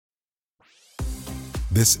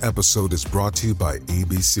This episode is brought to you by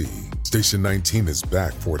ABC. Station 19 is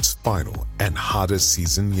back for its final and hottest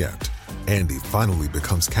season yet. Andy finally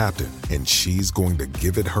becomes captain, and she's going to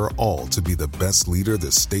give it her all to be the best leader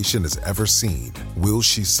the station has ever seen. Will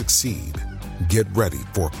she succeed? Get ready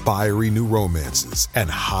for fiery new romances and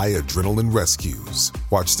high adrenaline rescues.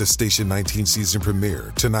 Watch the Station 19 season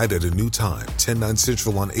premiere tonight at a new time, 10/9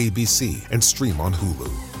 Central on ABC, and stream on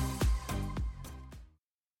Hulu.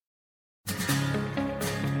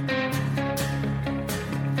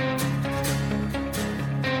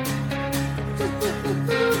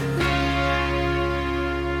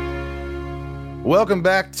 Welcome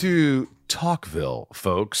back to Talkville,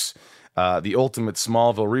 folks. The ultimate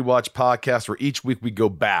Smallville rewatch podcast where each week we go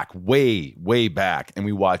back, way back, and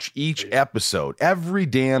we watch each episode, every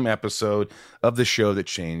damn episode of the show that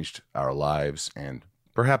changed our lives and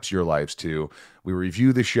perhaps your lives too. We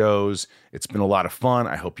review the shows. It's been a lot of fun.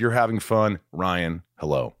 I hope you're having fun. Ryan,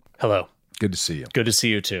 hello. Hello. Good to see you. Good to see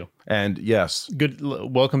you too. And yes.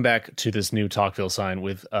 Welcome back to this new Talkville sign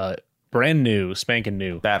with brand new, spanking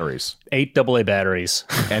new batteries. 8 AA batteries.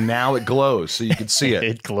 And now it glows so you can see it.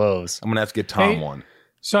 It glows. I'm going to have to get Tom one.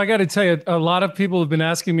 So I got to tell you, a lot of people have been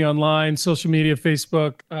asking me online, social media,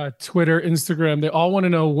 Facebook, Twitter, Instagram. They all want to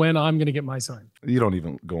know when I'm going to get my sign. You don't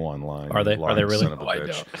even go online. Are they really? No, I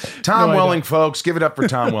don't. Tom Welling, folks. Give it up for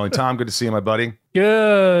Tom Welling. Tom, good to see you, my buddy.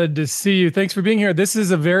 Good to see you. Thanks for being here. This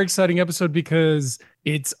is a very exciting episode because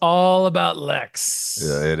it's all about Lex.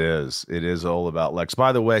 Yeah, it is. It is all about Lex.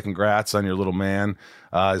 By the way, congrats on your little man.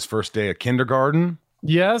 His first day of kindergarten.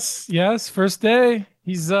 Yes. First day.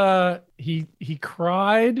 He's he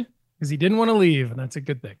cried because he didn't want to leave, and that's a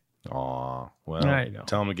good thing. Aw, well,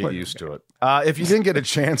 tell him to get used to it. Yeah. If you didn't get a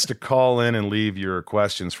chance to call in and leave your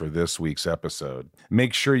questions for this week's episode,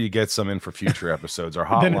 make sure you get some in for future episodes. Our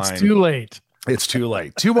hotline. Then it's too late. It's too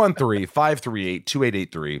late.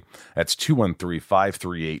 213-538-2883. That's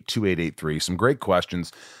 213-538-2883. Some great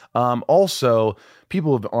questions. Also,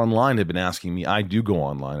 people online have been asking me. I do go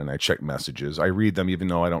online and I check messages. I read them even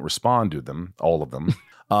though I don't respond to them, all of them.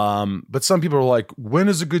 But some people are like, when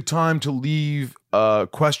is a good time to leave a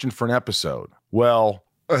question for an episode? Well,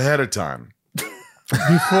 ahead of time.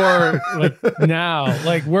 Before, now.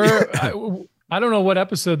 I don't know what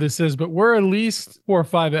episode this is, but we're at least 4 or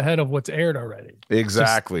 5 ahead of what's aired already.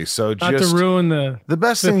 Exactly. So not to ruin the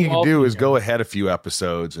best thing you can do is go ahead a few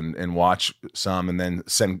episodes and watch some and then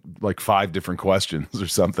send 5 different questions or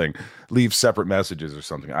something. Leave separate messages or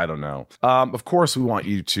something. I don't know. Of course, we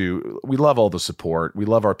love all the support. We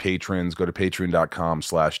love our patrons. Go to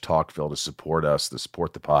patreon.com/Talkville to support us, to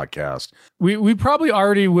support the podcast. We probably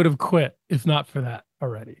already would have quit if not for that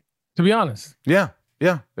already, to be honest. Yeah.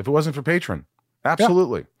 If it wasn't for Patreon.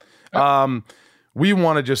 Absolutely. Yeah. We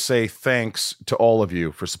want to just say thanks to all of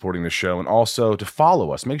you for supporting the show and also to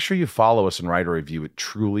follow us. Make sure you follow us and write a review. It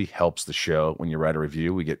truly helps the show. When you write a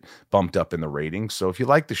review, we get bumped up in the ratings. So if you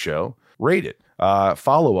like the show, rate it.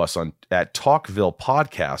 Follow us at Talkville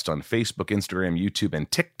Podcast on Facebook, Instagram, YouTube, and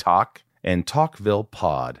TikTok, and Talkville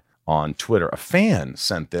Pod on Twitter. A fan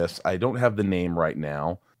sent this. I don't have the name right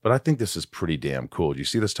now, but I think this is pretty damn cool. Do you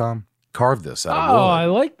see this, Tom? Carved this out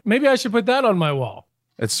of wood. Maybe I should put that on my wall.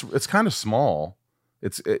 It's kind of small. I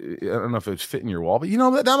don't know if it's fit in your wall, but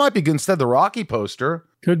that might be good instead of the Rocky poster.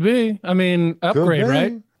 Could be. I mean, upgrade,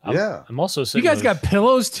 right? Yeah. I'm also sitting. You guys got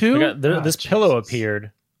pillows too? This pillow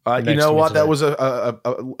appeared. You know what? That was a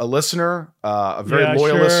listener, a very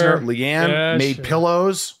loyal listener. Leanne made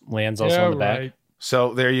pillows. Leanne's also on the back.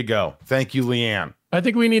 So there you go. Thank you, Leanne. I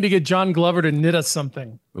think we need to get John Glover to knit us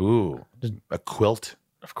something. Ooh, a quilt.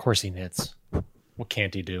 Of course he knits. What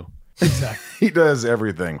can't he do? Exactly. He does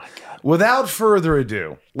everything. Without further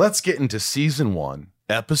ado, let's get into season 1,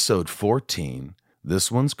 episode 14.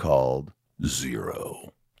 This one's called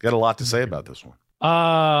Zero. Got a lot to say about this one.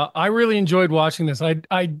 I really enjoyed watching this. I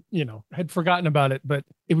had forgotten about it, but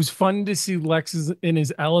it was fun to see Lex in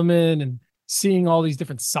his element and seeing all these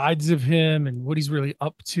different sides of him and what he's really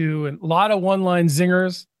up to, and a lot of one-line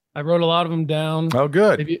zingers. I wrote a lot of them down. Oh,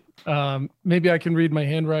 good. Maybe I can read my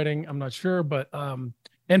handwriting. I'm not sure, but and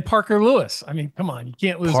Parker Lewis. I mean, come on, you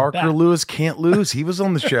can't lose. Parker Lewis can't lose. He was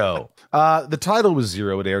on the show. The title was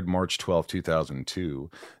Zero. It aired March 12,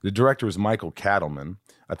 2002. The director was Michael Cattleman.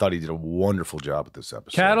 I thought he did a wonderful job with this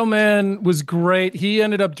episode. Cattleman was great. He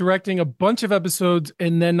ended up directing a bunch of episodes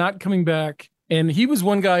and then not coming back. And he was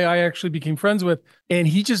one guy I actually became friends with, and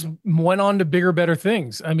he just went on to bigger, better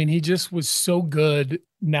things. I mean, he just was so good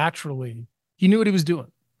naturally. He knew what he was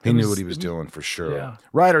doing. He knew what he was doing for sure. Yeah.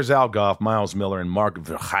 Writers Al Goff, Miles Miller, and Mark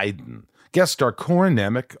Verheiden. Guest star Corin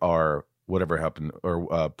Nemec, our whatever happened,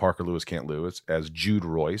 or Parker Lewis Can't Lewis as Jude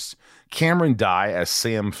Royce, Cameron Dye as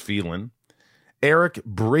Sam Phelan, Eric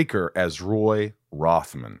Breaker as Roy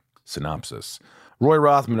Rothman. Synopsis. Roy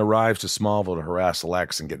Rothman arrives to Smallville to harass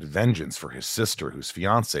Lex and get vengeance for his sister, whose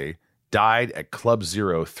fiance died at Club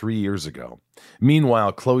Zero 3 years ago.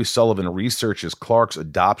 Meanwhile, Chloe Sullivan researches Clark's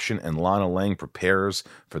adoption and Lana Lang prepares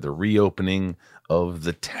for the reopening of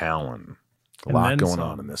the Talon. A lot going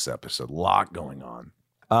on in this episode. A lot going on.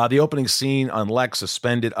 The opening scene on Lex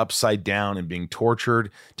suspended upside down and being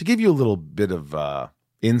tortured. To give you a little bit of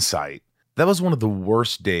insight, that was one of the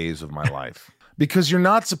worst days of my life. Because you're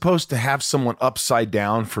not supposed to have someone upside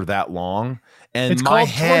down for that long. And it's my called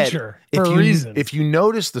head, torture for a reason. If you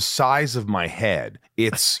notice the size of my head,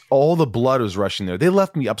 it's all the blood was rushing there. They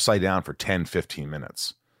left me upside down for 10, 15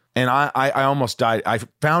 minutes. And I almost died. I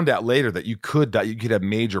found out later that you could die. You could have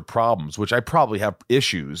major problems, which I probably have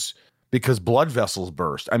issues because blood vessels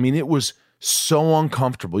burst. I mean, it was so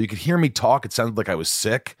uncomfortable. You could hear me talk. It sounded like I was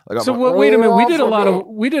sick. Like wait a minute. We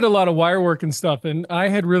did a lot of wire work and stuff, and I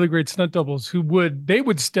had really great stunt doubles who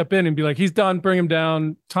would step in and be like, "He's done. Bring him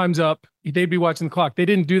down. Time's up." They'd be watching the clock. They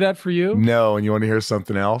didn't do that for you? No. And you want to hear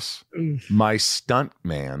something else? My stunt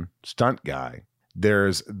guy.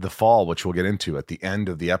 There's the fall, which we'll get into at the end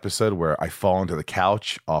of the episode, where I fall into the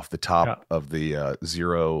couch off the top of the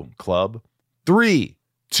Zero Club. 3,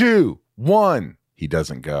 2, 1. He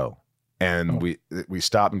doesn't go. And we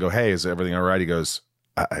stop and go, "Hey, is everything all right?" He goes,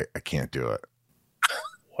 I can't do it.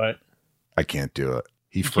 What? I can't do it.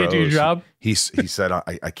 He froze. Can't do your job? He said,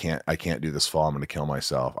 I can't do this fall. I'm going to kill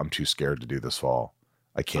myself. I'm too scared to do this fall.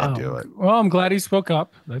 I can't do it. Well, I'm glad he spoke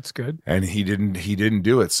up. That's good. And he didn't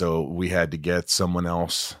do it. So we had to get someone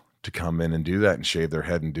else to come in and do that and shave their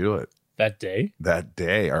head and do it. That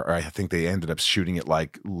day? Or I think they ended up shooting it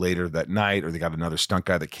like later that night, or they got another stunt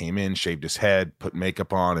guy that came in, shaved his head, put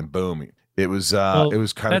makeup on, and boom. It was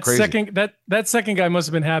kind of crazy. That second guy must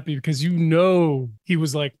have been happy because he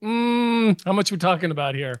was like, how much we talking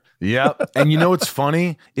about here? Yeah. And you know what's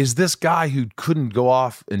funny is this guy who couldn't go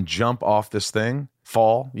off and jump off this thing,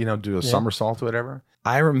 fall, do a somersault or whatever.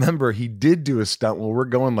 I remember he did do a stunt where we're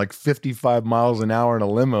going like 55 miles an hour in a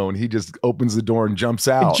limo and he just opens the door and jumps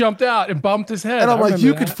out. He jumped out and bumped his head. And I'm like,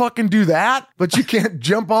 you could fucking do that, but you can't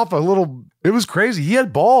jump off a little. It was crazy. He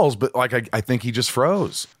had balls, but like I think he just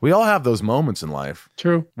froze. We all have those moments in life.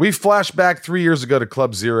 True. We flash back 3 years ago to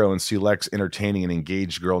Club Zero and see Lex entertaining an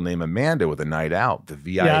engaged girl named Amanda with a night out. The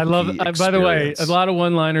VIP. Yeah, I love it. By the way, a lot of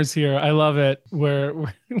one-liners here. I love it where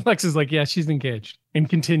Lex is like, yeah, she's engaged, and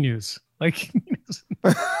continues. Like,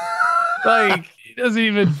 he doesn't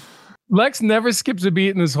even. Lex never skips a beat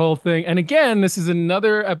in this whole thing. And again, this is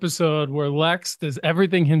another episode where Lex does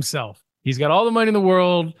everything himself. He's got all the money in the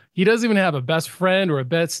world. He doesn't even have a best friend or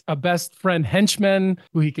a best friend henchman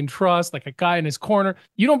who he can trust, like a guy in his corner.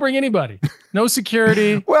 You don't bring anybody. No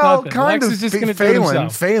security. Well, nothing. kind Lex of is just going to do it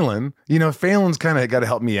himself. Phelan. Phelan's kind of got to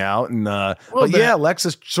help me out. And Lex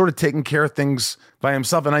is sort of taking care of things by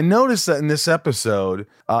himself. And I noticed that in this episode,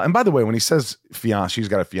 and by the way, when he says fiance, she's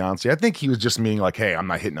got a fiance, I think he was just meaning like, hey, I'm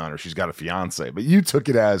not hitting on her. She's got a fiance. But you took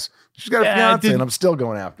it as she's got a fiance and I'm still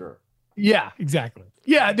going after her. Yeah, exactly.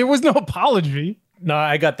 Yeah, there was no apology. No,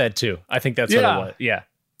 I got that too. I think that's what it was. Yeah.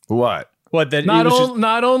 What? That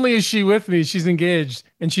not only is she with me, she's engaged,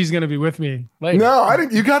 and she's going to be with me later. No, I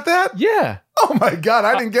didn't. You got that? Yeah. Oh my God,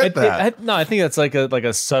 I didn't get that. I think that's like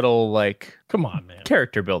a subtle come on, man,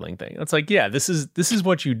 character building thing. It's like, yeah, this is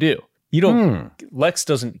what you do. You don't. Lex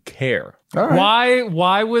doesn't care. All right.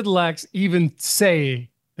 Why would Lex even say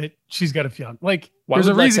that she's got a fiance? Like, why there's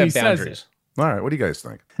a reason he says boundaries? it. All right, what do you guys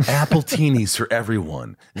think? Apple teenies for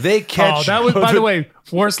everyone. They catch. Oh, that was, by the way,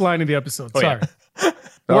 worst line of the episode. Sorry.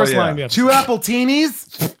 Worst line of the episode. 2 apple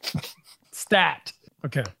teenies? Stat.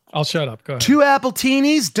 Okay, I'll shut up. Go ahead. 2 apple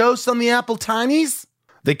teenies? Dose on the apple tinies?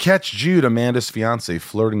 They catch Jude, Amanda's fiance,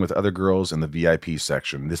 flirting with other girls in the VIP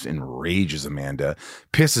section. This enrages Amanda,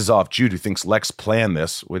 pisses off Jude, who thinks Lex planned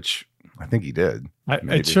this, which I think he did.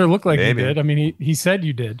 It sure looked like he did. I mean, he said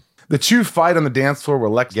you did. The two fight on the dance floor where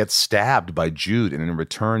Lex gets stabbed by Jude, and in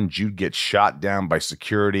return, Jude gets shot down by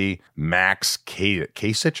security Max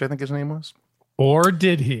Kasich, I think his name was. Or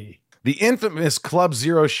did he? The infamous Club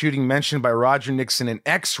Zero shooting mentioned by Roger Nixon in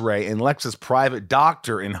X-Ray and Lex's private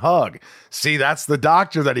doctor in Hug. See, that's the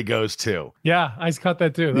doctor that he goes to. Yeah, I caught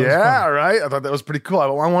that too. That right? I thought that was pretty cool. I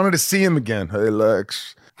wanted to see him again. Hey,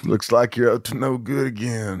 Lex, looks like you're up to no good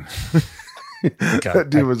again. God, that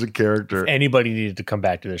dude was a character. If anybody needed to come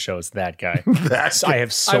back to the show, it's that guy. I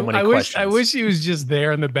have so many questions. I wish he was just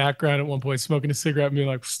there in the background at one point, smoking a cigarette and being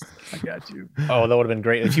like, I got you. Oh, that would have been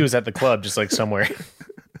great if he was at the club, just like somewhere.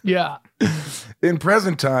 Yeah. In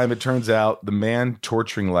present time, it turns out the man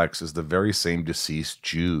torturing Lex is the very same deceased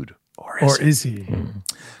Jude. Or is he?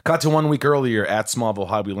 Cut to 1 week earlier at Smallville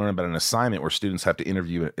High, we learn about an assignment where students have to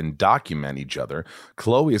interview and document each other.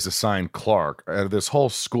 Chloe is assigned Clark. Out of this whole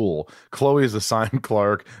school, Chloe is assigned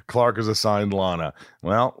Clark. Clark is assigned Lana.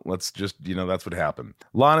 Well, let's just, that's what happened.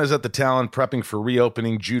 Lana is at the Talon prepping for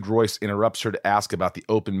reopening. Jude Royce interrupts her to ask about the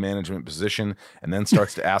open management position and then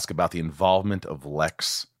starts to ask about the involvement of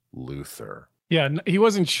Lex Luthor. Yeah, he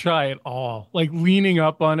wasn't shy at all, like leaning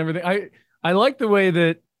up on everything. I like the way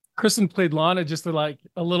that Kristen played Lana, just to like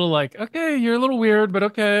a little like, okay, you're a little weird, but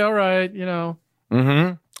okay, all right, Mm-hmm.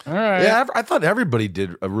 All right. Yeah, I thought everybody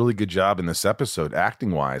did a really good job in this episode,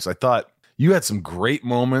 acting-wise. I thought you had some great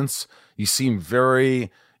moments. You seem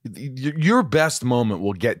your best moment,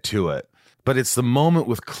 we'll get to it, but it's the moment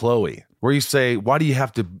with Chloe where you say, why do you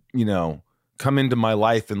have to, come into my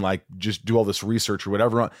life and like just do all this research or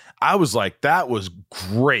whatever? I was like, that was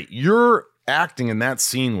great. Your acting in that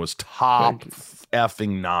scene was top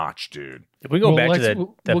effing notch, dude. If we go back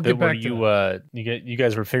to that we'll bit where you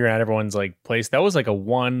guys were figuring out everyone's like place, that was like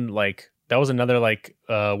that was another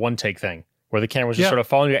one take thing where the camera was just sort of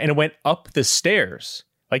following you, and it went up the stairs.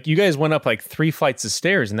 Like you guys went up like 3 flights of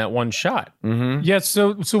stairs in that one shot. Mm-hmm. Yeah.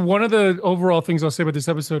 So one of the overall things I'll say about this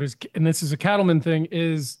episode is, and this is a Cattleman thing,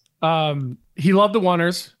 is he loved the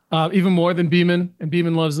Wonders even more than Beeman, and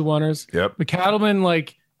Beeman loves the Wonders. Yep. The Cattleman,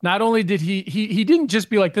 like, not only did he didn't just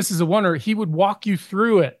be like, this is a wonder, he would walk you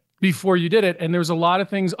through it before you did it. And there's a lot of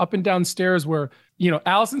things up and down stairs where,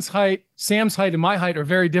 Allison's height, Sam's height, and my height are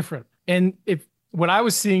very different. And if what I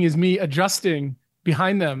was seeing is me adjusting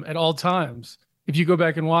behind them at all times, if you go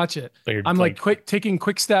back and watch it, I'm like taking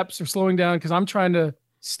quick steps or slowing down because I'm trying to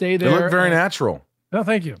stay there. They look very natural. No,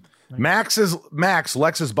 thank you. Max,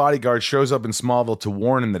 Lex's bodyguard, shows up in Smallville to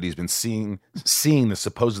warn him that he's been seeing the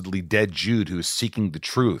supposedly dead Jude who is seeking the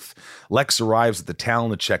truth. Lex arrives at the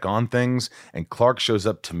Talon to check on things, and Clark shows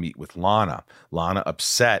up to meet with Lana. Lana,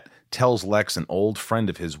 upset, tells Lex an old friend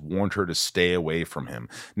of his warned her to stay away from him.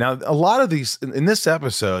 Now, a lot of these, in this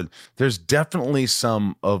episode, there's definitely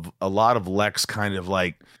a lot of Lex kind of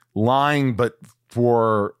like lying, but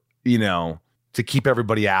for, to keep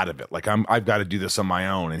everybody out of it. Like I've got to do this on my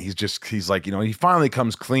own. And he's like, he finally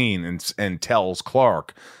comes clean and tells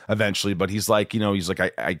Clark eventually, but he's like,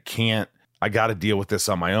 I can't, I got to deal with this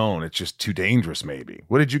on my own. It's just too dangerous maybe.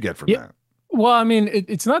 What did you get from that? Well, I mean,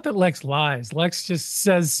 it's not that Lex lies. Lex just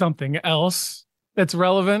says something else that's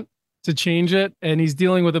relevant to change it. And he's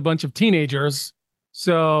dealing with a bunch of teenagers.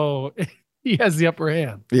 So he has the upper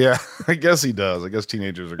hand. Yeah, I guess he does. I guess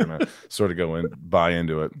teenagers are going to sort of buy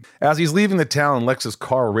into it. As he's leaving the town, Lex's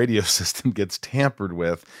car radio system gets tampered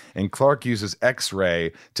with, and Clark uses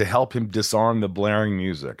X-ray to help him disarm the blaring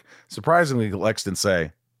music. Surprisingly, Lex didn't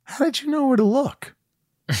say, how did you know where to look?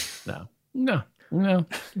 No.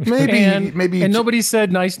 Maybe. And nobody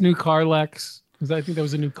said, nice new car, Lex. Because I think that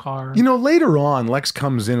was a new car. Later on, Lex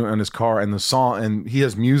comes in on his car and the song, and he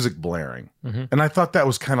has music blaring. Mm-hmm. And I thought that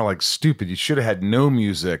was kind of like stupid. You should have had no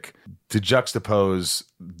music to juxtapose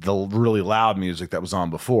the really loud music that was on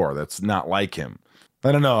before. That's not like him.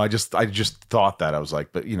 I don't know. I just thought that. I was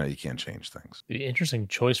like, but you can't change things. Interesting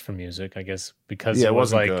choice for music, I guess, because it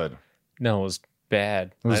wasn't good. No, it was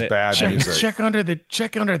bad. It was bad music. Check under the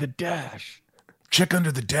dash. Check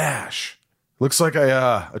under the dash. Looks like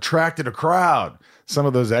I attracted a crowd. Some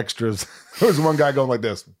of those extras. There was one guy going like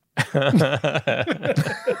this. I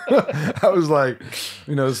was like,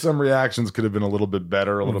 some reactions could have been a little bit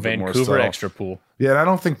better, a little bit more Vancouver extra pool. Yeah, and I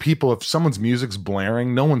don't think if someone's music's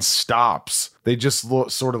blaring, no one stops. They just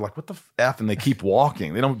sort of like, what the F? And they keep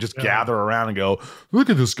walking. They don't just gather around and go, look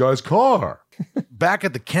at this guy's car. Back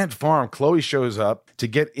at the Kent farm, Chloe shows up to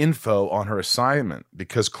get info on her assignment.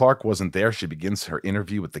 Because Clark wasn't there, she begins her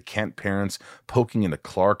interview with the Kent parents, poking into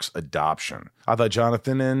Clark's adoption. I thought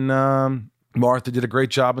Jonathan and Martha did a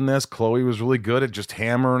great job in this. Chloe was really good at just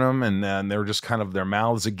hammering them, and they were just kind of their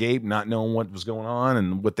mouths agape, not knowing what was going on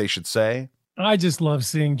and what they should say. I just love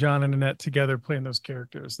seeing John and Annette together playing those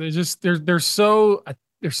characters. They're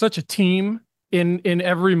such a team in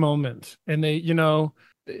every moment, and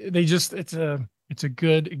it's a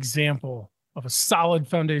good example of a solid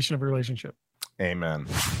foundation of a relationship. Amen.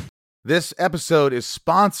 This episode is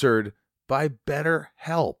sponsored by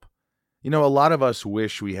BetterHelp. A lot of us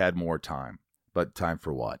wish we had more time, but time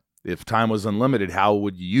for what? If time was unlimited, how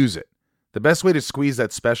would you use it? The best way to squeeze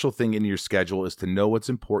that special thing into your schedule is to know what's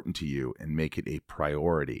important to you and make it a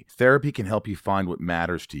priority. Therapy can help you find what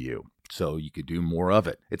matters to you. so you could do more of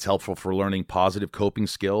it. It's helpful for learning positive coping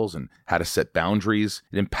skills and how to set boundaries.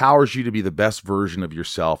 It empowers you to be the best version of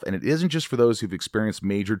yourself, and it isn't just for those who've experienced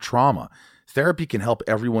major trauma. Therapy can help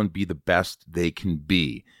everyone be the best they can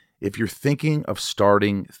be. If you're thinking of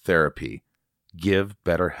starting therapy, give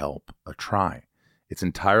BetterHelp a try. It's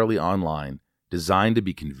entirely online, designed to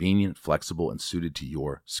be convenient, flexible, and suited to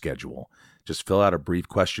your schedule. Just fill out a brief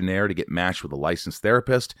questionnaire to get matched with a licensed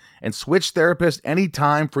therapist and switch therapist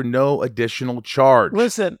anytime for no additional charge.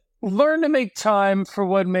 Listen, learn to make time for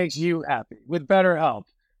what makes you happy with BetterHelp.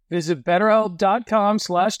 Visit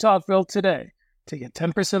BetterHelp.com/Talkville today to get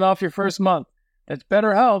 10% off your first month. That's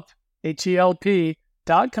BetterHelp,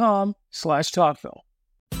 HELP.com/Talkville.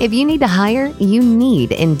 If you need to hire, you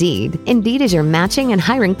need Indeed. Indeed is your matching and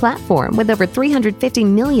hiring platform with over 350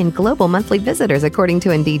 million global monthly visitors according to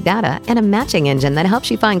Indeed data and a matching engine that helps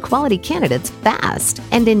you find quality candidates fast.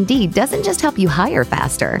 And Indeed doesn't just help you hire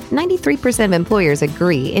faster. 93% of employers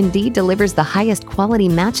agree Indeed delivers the highest quality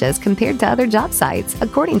matches compared to other job sites,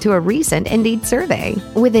 according to a recent Indeed survey.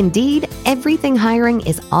 With Indeed, everything hiring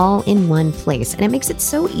is all in one place, and it makes it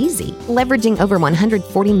so easy. Leveraging over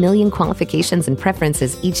 140 million qualifications and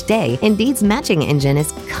preferences each day, Indeed's matching engine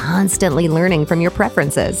is constantly learning from your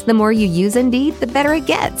preferences. The more you use Indeed, the better it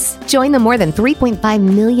gets. Join the more than 3.5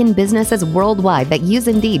 million businesses worldwide that use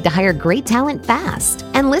Indeed to hire great talent fast.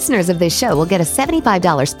 And listeners of this show will get a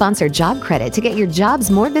 $75 sponsored job credit to get your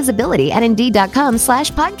jobs more visibility at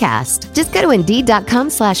Indeed.com/podcast. Just go to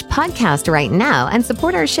Indeed.com/podcast right now and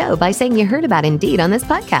support our show by saying you heard about Indeed on this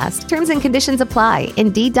podcast. Terms and conditions apply.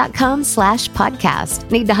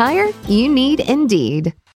 Indeed.com/podcast. Need to hire? You need Indeed.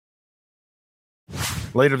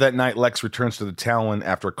 Later that night, Lex returns to the Talon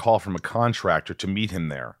after a call from a contractor to meet him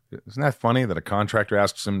there. Isn't that funny that a contractor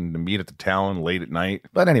asks him to meet at the Talon late at night?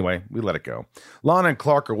 But anyway, we let it go. Lana and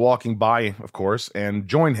Clark are walking by, of course, and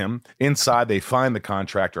join him. Inside, they find the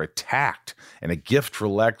contractor attacked and a gift for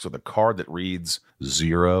Lex with a card that reads,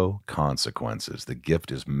 0 consequences. The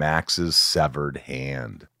gift is Max's severed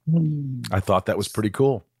hand. I thought that was pretty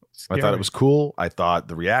cool. I thought it was cool. I thought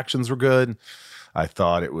the reactions were good. I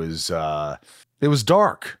thought it was dark.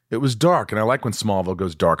 It was dark, and I like when Smallville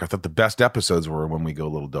goes dark. I thought the best episodes were when we go a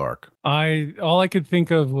little dark. All I could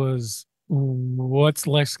think of was, what's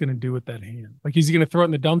Lex going to do with that hand? Like, is he going to throw it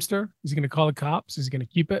in the dumpster? Is he going to call the cops? Is he going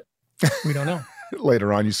to keep it? We don't know.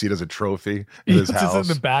 Later on, you see it as a trophy in his house. It's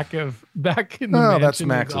in the back in the mansion, that's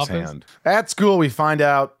Max's hand. At school, we find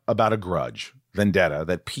out about a grudge. Vendetta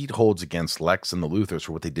that Pete holds against Lex and the Luthers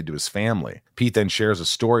for what they did to his family. Pete then shares a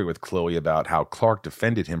story with Chloe about how Clark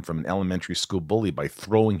defended him from an elementary school bully by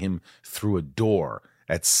throwing him through a door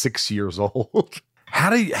at 6 years old. How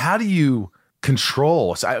do you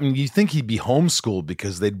control? I mean, you think he'd be homeschooled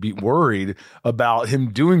because they'd be worried about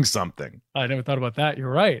him doing something. I never thought about that. You're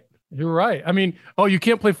right. I mean, you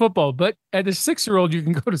can't play football, but at a 6-year-old, you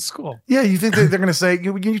can go to school. Yeah, you think they're going to say,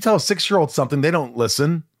 you tell a 6-year-old something, they don't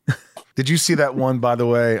listen. Did you see that one, by the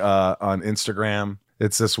way, on Instagram?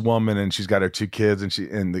 It's this woman and she's got her 2 kids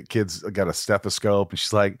and the kids got a stethoscope and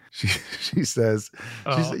she's like, she says,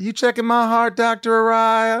 you checking my heart, Dr.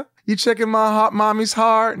 Araya? You checking my heart, mommy's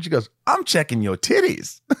heart? And she goes, I'm checking your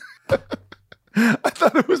titties. I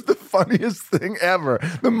thought it was the funniest thing ever.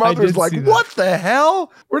 The mother's like, what the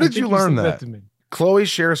hell? Where did you learn that? Chloe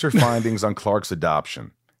shares her findings on Clark's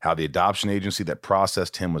adoption. How the adoption agency that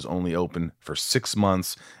processed him was only open for 6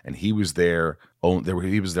 months, and he was their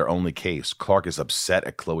only case. Clark is upset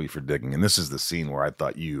at Chloe for digging, and this is the scene where I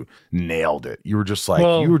thought you nailed it. You were just like,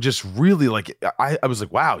 you were just really like, I was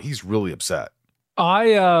like, wow, he's really upset.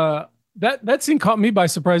 That scene caught me by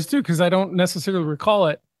surprise too, because I don't necessarily recall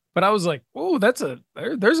it, but I was like, oh,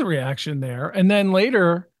 there's a reaction there. And then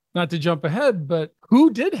later, not to jump ahead, but who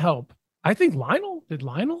did help? I think Lionel. Did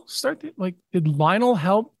Lionel start? Did Lionel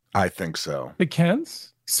help? I think so. The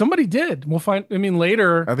Kens? Somebody did. We'll find. I mean,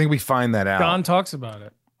 later. I think we find that out. Don talks about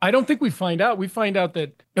it. I don't think we find out. We find out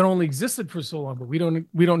that it only existed for so long, but we don't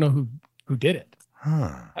know who did it.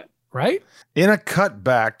 Huh. Right? In a cut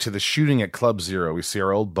back to the shooting at Club Zero, we see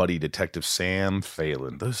our old buddy, Detective Sam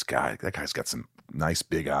Phelan. That guy's got some nice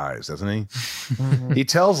big eyes, doesn't he? Mm-hmm. He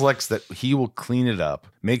tells Lex that he will clean it up,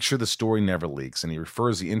 make sure the story never leaks, and he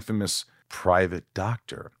refers the infamous private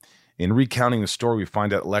doctor. In recounting the story, we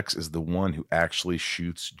find out Lex is the one who actually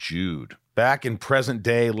shoots Jude. Back in present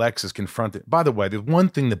day, Lex is confronted. By the way, the one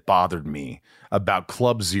thing that bothered me about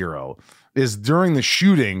Club Zero is during the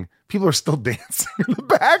shooting, people are still dancing in the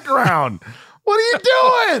background. What are you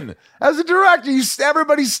doing? As a director,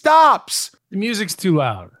 everybody stops. The music's too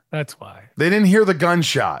loud. That's why. They didn't hear the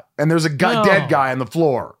gunshot, and there's a dead guy on the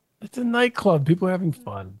floor. It's a nightclub. People are having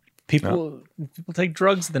fun. People take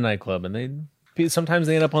drugs at the nightclub, and sometimes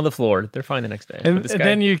they end up on the floor. They're fine the next day. And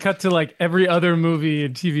then you cut to like every other movie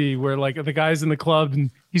and TV where like the guy's in the club and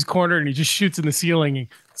he's cornered and he just shoots in the ceiling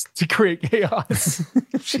to create chaos.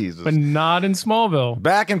 Jesus. But not in Smallville.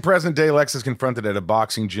 Back in present day, Lex is confronted at a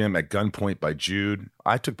boxing gym at gunpoint by Jude.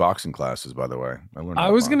 I took boxing classes, by the way. I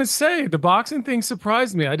was going to say, the boxing thing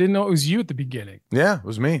surprised me. I didn't know it was you at the beginning. Yeah, it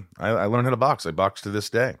was me. I learned how to box. I box to this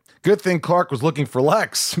day. Good thing Clark was looking for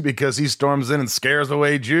Lex because he storms in and scares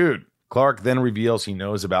away Jude. Clark then reveals he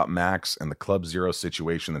knows about Max and the Club Zero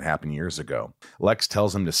situation that happened years ago. Lex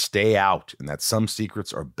tells him to stay out and that some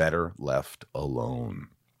secrets are better left alone.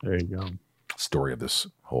 There you go. Story of this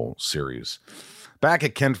whole series. Back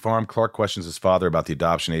at Kent Farm, Clark questions his father about the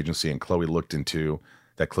adoption agency Chloe looked into.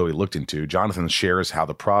 Jonathan shares how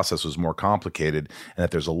the process was more complicated and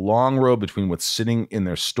that there's a long road between what's sitting in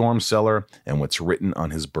their storm cellar and what's written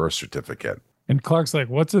on his birth certificate. And Clark's like,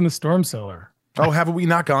 what's in the storm cellar? Oh, haven't we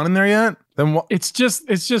not gone in there yet? Then what? It's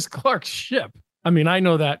just Clark's ship. I mean, I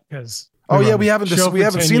know that because we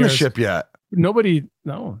haven't seen the ship yet. Nobody,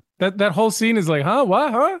 no. That whole scene is like, huh?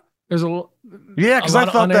 What? Huh? There's because I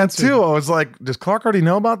thought that too. I was like, does Clark already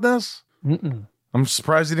know about this? Mm-mm. I'm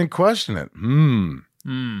surprised he didn't question it.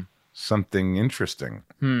 Something interesting.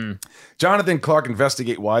 Jonathan and Clark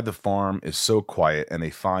investigate why the farm is so quiet, and they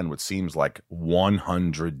find what seems like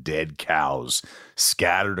 100 dead cows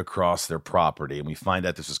scattered across their property. And we find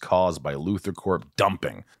out this is caused by Luthor Corp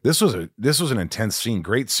dumping. This was an intense scene.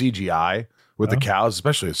 Great CGI with the cows,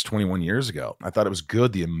 especially it's 21 years ago. I thought it was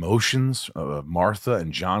good. The emotions of Martha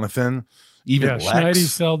and Jonathan, even Lex. Schneidi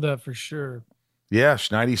sold that for sure. Yeah,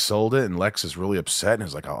 Schneidi sold it, and Lex is really upset, and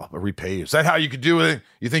he's like, I'll repay you. Is that how you could do it?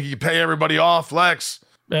 You think you could pay everybody off, Lex?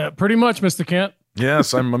 Pretty much, Mr. Kent.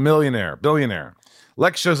 Yes, I'm a billionaire.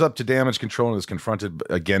 Lex shows up to damage control and is confronted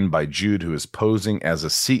again by Jude, who is posing as a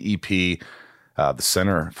CEP, the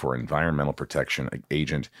Center for Environmental Protection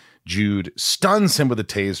agent. Jude stuns him with a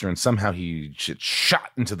taser, and somehow he gets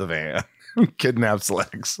shot into the van, kidnaps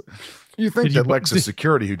Lex. You think that Lex is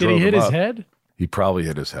security who drove him up. Did he hit his head? He probably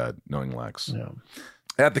hit his head, knowing Lex. Yeah.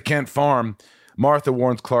 At the Kent farm, Martha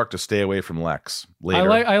warns Clark to stay away from Lex. Later,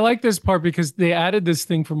 I like this part because they added this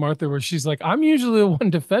thing for Martha where she's like, I'm usually the one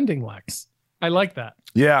defending Lex. I like that.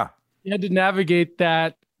 Yeah. You had to navigate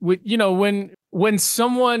that with, when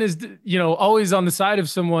someone is, always on the side of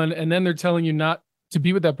someone and then they're telling you not to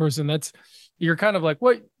be with that person, you're kind of like,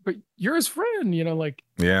 what? But you're his friend,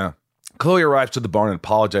 Yeah. Chloe arrives to the barn and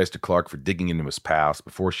apologizes to Clark for digging into his past.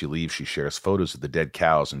 Before she leaves, she shares photos of the dead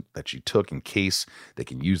cows that she took in case they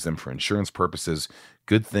can use them for insurance purposes.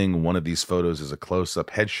 Good thing one of these photos is a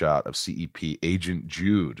close-up headshot of CEP agent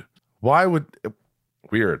Jude.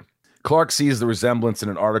 Weird. Clark sees the resemblance in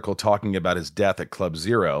an article talking about his death at Club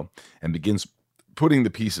Zero and begins putting the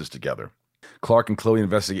pieces together. Clark and Chloe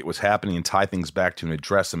investigate what's happening and tie things back to an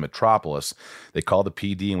address in Metropolis. They call the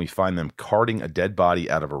PD and we find them carting a dead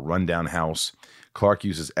body out of a rundown house. Clark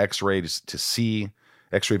uses X-ray vision to see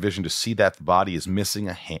that the body is missing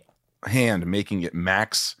a hand, making it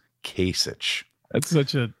Max Kasich. That's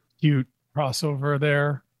such a cute crossover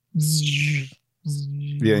there.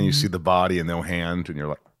 Yeah, and you see the body and no hand, and you're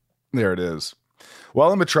like, there it is.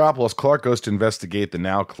 While in Metropolis, Clark goes to investigate the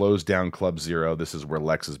now closed down Club Zero. This is where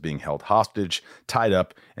Lex is being held hostage, tied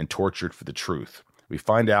up, and tortured for the truth. We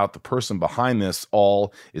find out the person behind this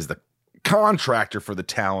all is the contractor for the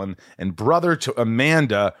Talon and brother to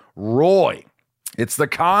Amanda, Roy. It's the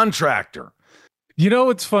contractor.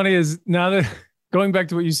 What's funny is now that going back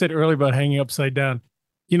to what you said earlier about hanging upside down,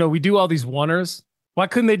 we do all these oneers. Why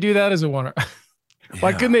couldn't they do that as a oneer?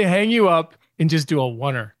 Why couldn't they hang you up and just do a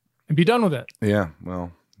oneer and be done with it? Yeah,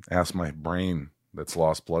 well, ask my brain that's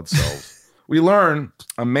lost blood cells. We learn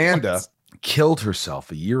Amanda killed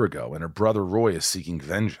herself a year ago, and her brother Roy is seeking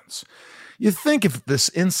vengeance. You'd think if this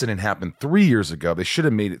incident happened 3 years ago, they should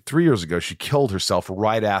have made it 3 years ago. She killed herself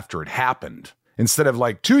right after it happened. Instead of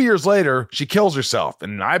 2 years later, she kills herself.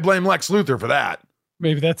 And I blame Lex Luthor for that.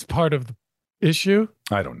 Maybe that's part of the issue.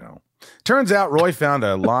 I don't know. Turns out Roy found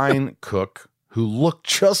a line cook who looked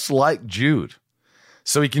just like Jude.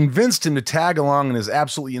 So he convinced him to tag along in his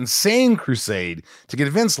absolutely insane crusade to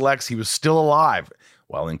convince Lex he was still alive.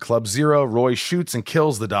 While in Club Zero, Roy shoots and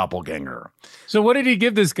kills the doppelganger. So what did he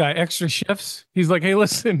give this guy? Extra shifts? He's like, hey,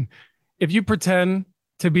 listen, if you pretend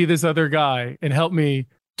to be this other guy and help me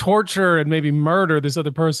torture and maybe murder this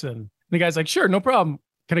other person. And the guy's like, sure, no problem.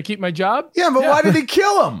 Can I keep my job? Yeah, but why did he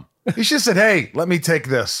kill him? He should have said, hey, let me take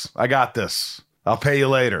this. I got this. I'll pay you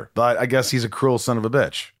later. But I guess he's a cruel son of a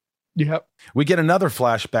bitch. Yep. We get another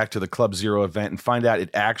flashback to the Club Zero event and find out it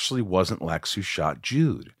actually wasn't Lex who shot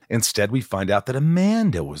Jude. Instead, we find out that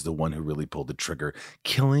Amanda was the one who really pulled the trigger,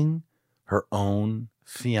 killing her own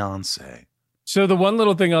fiance. So the one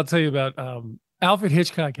little thing I'll tell you about, Alfred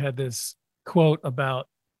Hitchcock had this quote about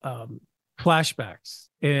flashbacks.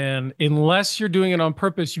 And unless you're doing it on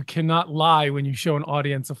purpose, you cannot lie when you show an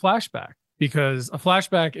audience a flashback, because a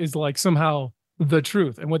flashback is like somehow the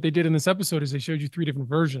truth. And what they did in this episode is they showed you 3 different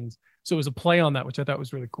versions. So it was a play on that, which I thought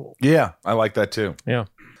was really cool. Yeah, I like that too. Yeah.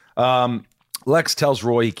 Lex tells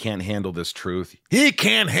Roy he can't handle this truth. He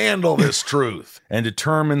can't handle this truth and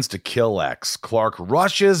determines to kill Lex. Clark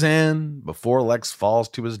rushes in before Lex falls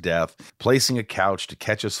to his death, placing a couch to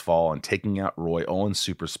catch his fall and taking out Roy all in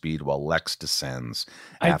super speed while Lex descends.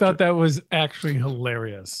 I thought that was actually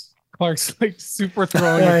hilarious. Clark's like super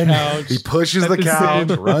throwing a couch. He pushes the couch,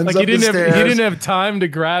 runs like up the stairs. He didn't have time to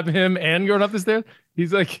grab him and going up the stairs.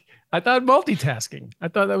 He's like, I thought multitasking. I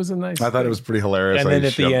thought that was a nice I thought it was pretty hilarious. And then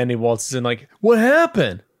at the end, he waltzes in like, what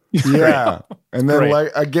happened? Yeah. And then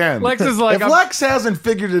like again, Lex is like, if Lex hasn't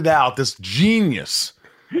figured it out, this genius.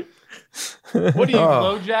 What do you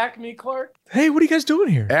blowjack me, Clark? Hey, what are you guys doing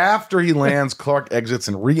here? After he lands, Clark exits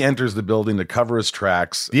and re-enters the building to cover his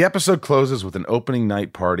tracks. The episode closes with an opening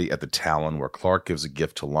night party at the Talon where Clark gives a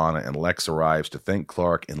gift to Lana and Lex arrives to thank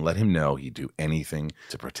Clark and let him know he'd do anything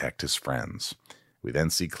to protect his friends. We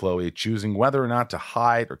then see Chloe choosing whether or not to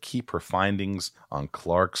hide or keep her findings on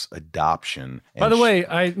Clark's adoption. By the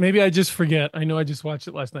way, maybe I just forget. I know I just watched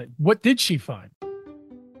it last night. What did she find?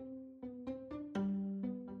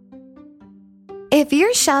 If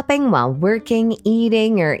you're shopping while working,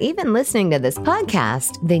 eating, or even listening to this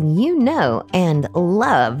podcast, then you know and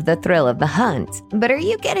love the thrill of the hunt. But are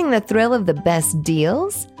you getting the thrill of the best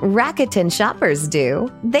deals? Rakuten shoppers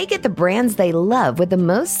do. They get the brands they love with the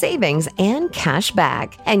most savings and cash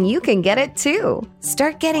back. And you can get it too.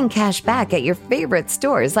 Start getting cash back at your favorite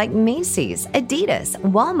stores like Macy's, Adidas,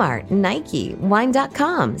 Walmart, Nike,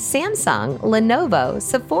 Wine.com, Samsung, Lenovo,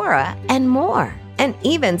 Sephora, and more. And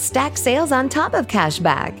even stack sales on top of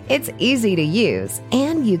cashback. It's easy to use,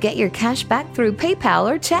 and you get your cash back through PayPal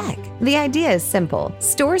or check. The idea is simple.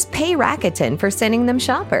 Stores pay Rakuten for sending them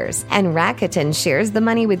shoppers, and Rakuten shares the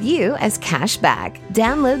money with you as cash back.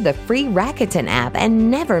 Download the free Rakuten app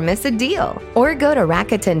and never miss a deal. Or go to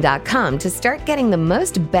Rakuten.com to start getting the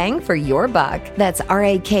most bang for your buck. That's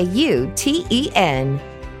RAKUTEN.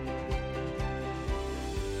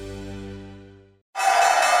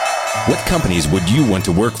 What companies would you want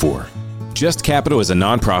to work for? Just Capital is a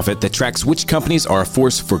nonprofit that tracks which companies are a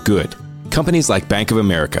force for good. Companies like Bank of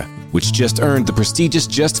America, which just earned the prestigious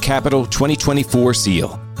Just Capital 2024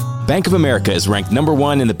 seal. Bank of America is ranked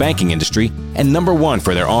 #1 in the banking industry and #1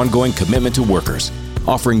 for their ongoing commitment to workers,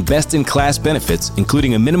 offering best-in-class benefits,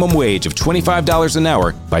 including a minimum wage of $25 an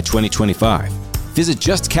hour by 2025. Visit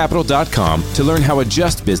justcapital.com to learn how a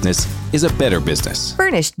just business is a better business.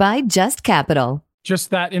 Furnished by Just Capital.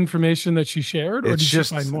 Just that information that she shared, or it's did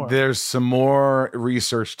just she find more? There's some more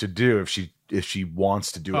research to do if she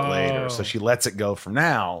wants to do it later. So she lets it go for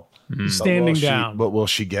now. Standing down. But will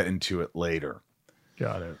she get into it later?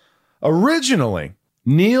 Got it. Originally,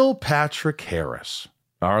 Neil Patrick Harris,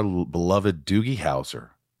 our beloved Doogie Howser,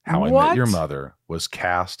 How I Met Your Mother, was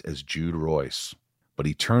cast as Jude Royce, but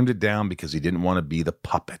he turned it down because he didn't want to be the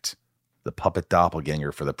puppet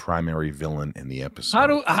doppelganger for the primary villain in the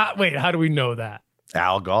episode. How do we know that?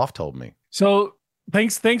 Al Goff told me. So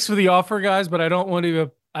thanks for the offer, guys, but I don't want to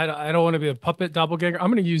be I don't want to be a puppet doppelganger. I'm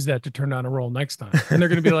going to use that to turn down a role next time. And they're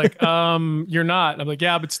going to be like, you're not. I'm like,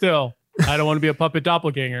 yeah, but still, I don't want to be a puppet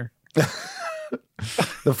doppelganger.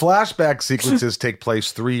 The flashback sequences take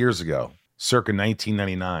place 3 years ago, circa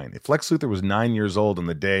 1999. If Lex Luthor was 9 years old on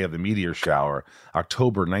the day of the meteor shower,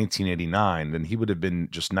 October 1989, then he would have been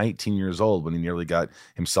just 19 years old when he nearly got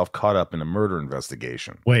himself caught up in a murder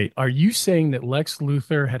investigation. Wait, are you saying that Lex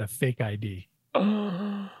Luthor had a fake ID?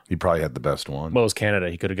 He probably had the best one. Well, it was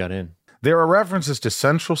Canada. He could have got in. There are references to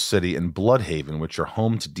Central City and Bloodhaven, which are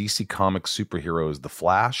home to DC Comics superheroes The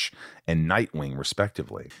Flash and Nightwing,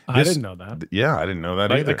 respectively. I didn't know that. Yeah, I didn't know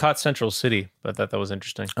that either. They caught Central City, but I thought that was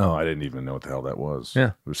interesting. Oh, I didn't even know what the hell that was.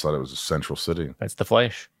 Yeah. I just thought it was a Central City. That's the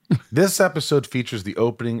Flash. This episode features the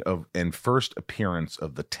opening of and first appearance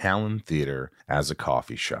of the Talon Theater as a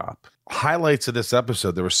coffee shop. Highlights of this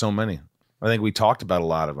episode, there were so many. I think we talked about a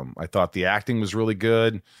lot of them. I thought the acting was really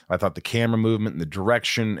good. I thought the camera movement and the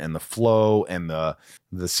direction and the flow and the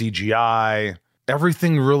CGI,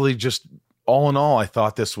 everything really just, all in all, I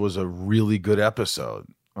thought this was a really good episode.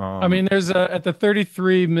 I mean, there's at the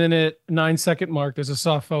 33-minute, 9-second mark, there's a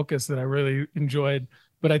soft focus that I really enjoyed.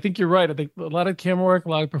 But I think you're right. I think a lot of camera work, a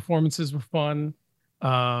lot of performances were fun.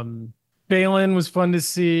 Balin was fun to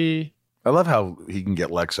see. I love how he can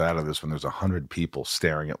get Lex out of this when there's 100 people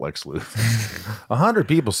staring at Lex Luthor. 100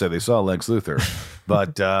 people said they saw Lex Luthor,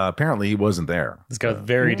 but apparently he wasn't there. He's got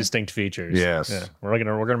very distinct features. Yes. Yeah. We're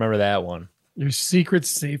gonna remember that one. Your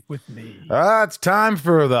secret's safe with me. It's time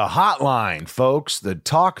for the hotline, folks. The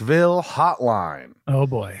Talkville hotline. Oh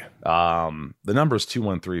boy. The number is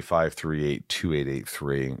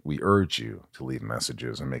 213-538-2883. We urge you to leave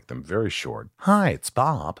messages and make them very short. Hi, it's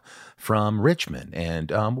Bob from Richmond.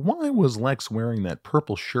 And why was Lex wearing that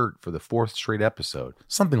purple shirt for the 4th straight episode?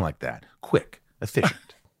 Something like that. Quick,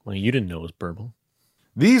 efficient. Well, you didn't know it was purple.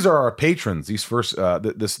 These are our patrons. These first,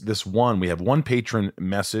 this one, we have one patron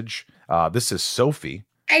message. This is Sophie.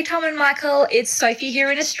 Hey, Tom and Michael, it's Sophie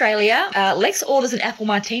here in Australia. Lex orders an apple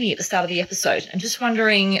martini at the start of the episode. I'm just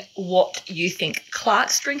wondering what you think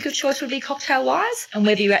Clark's drink of choice would be cocktail-wise, and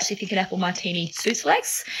whether you actually think an apple martini suits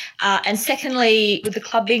Lex. And secondly, with the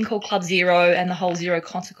club being called Club Zero and the whole zero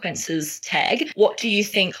consequences tag, what do you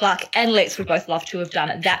think Clark and Lex would both love to have done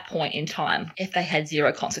at that point in time if they had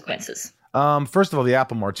zero consequences? First of all, the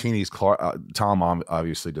apple martinis, Tom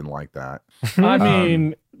obviously didn't like that. I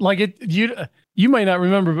mean, like it, you might not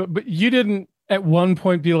remember, but you didn't at one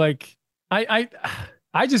point be like, I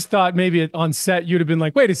just thought maybe on set you'd have been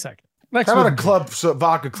like, wait a second. How about a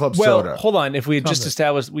vodka club soda? Well, hold on. If we had just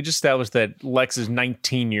established that Lex is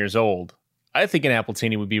 19 years old, I think an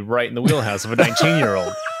appletini would be right in the wheelhouse of a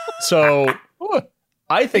 19-year-old. So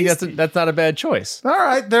I think that's not a bad choice. All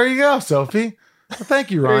right, there you go, Sophie. Well, thank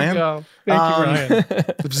you, Ryan. Thank you, Ryan.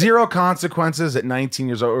 Zero consequences at 19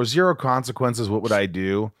 years old, or zero consequences, what would I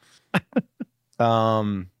do? I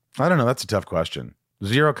don't know. That's a tough question.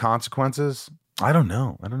 Zero consequences? I don't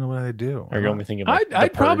know. I don't know what I'd do. Are you only thinking about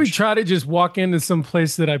I'd probably try to just walk into some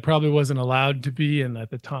place that I probably wasn't allowed to be in at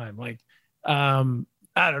the time. Like, I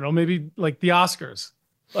don't know, maybe like the Oscars.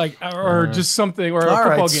 Like, or just something, or a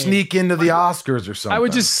football game. Sneak into the Oscars or something.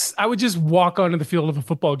 I would just walk onto the field of a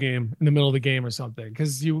football game in the middle of the game or something.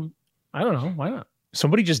 Because I don't know, why not?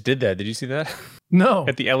 Somebody just did that. Did you see that? No.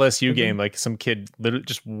 At the LSU game, like some kid literally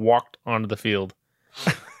just walked onto the field.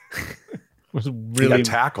 Was really he got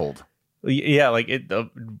tackled. Yeah, like it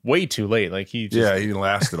way too late. Like he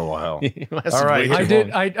lasted a while. All right,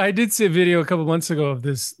 I did see a video a couple months ago of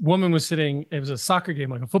this woman was sitting. It was a soccer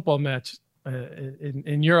game, like a football match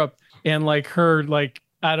in Europe, and like her, like,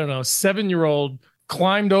 I don't know, 7-year-old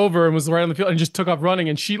climbed over and was right on the field and just took off running,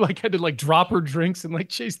 and she like had to like drop her drinks and like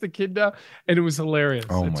chase the kid down, and it was hilarious.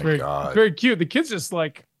 Oh my God, very cute. The kid's just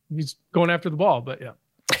like, he's going after the ball, but yeah.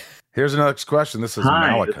 Here's the next question. This is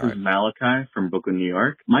Hi, Malachi. This is Malachi from Brooklyn, New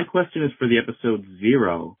York. My question is for the episode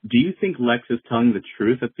 0. Do you think Lex is telling the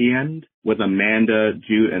truth at the end? With Amanda,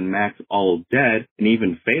 Jude, and Max all dead, and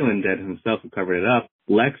even Phelan dead himself who covered it up,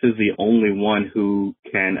 Lex is the only one who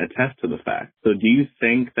can attest to the fact. So do you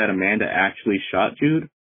think that Amanda actually shot Jude?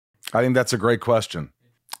 I think that's a great question.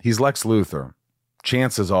 He's Lex Luthor.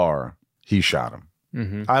 Chances are he shot him.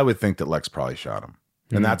 Mm-hmm. I would think that Lex probably shot him.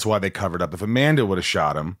 And that's why they covered up. If Amanda would have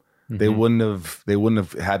shot him, they wouldn't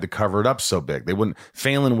have had to cover it up so big.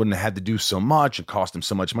 Phelan wouldn't have had to do so much and cost him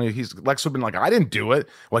so much money. Lex would have been like, I didn't do it.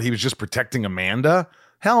 What, he was just protecting Amanda?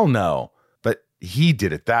 Hell no. But he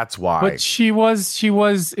did it. That's why. But she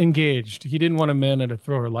was engaged. He didn't want Amanda to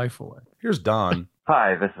throw her life away. Here's Don.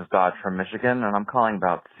 Hi, this is Dodge from Michigan, and I'm calling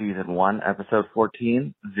about Season 1, Episode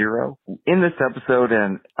 14, Zero. In this episode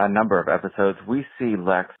and a number of episodes, we see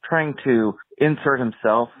Lex trying to insert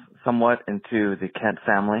himself somewhat into the Kent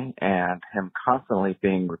family and him constantly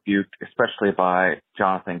being rebuked, especially by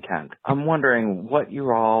Jonathan Kent. I'm wondering what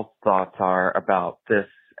your all thoughts are about this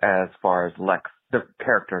as far as Lex, the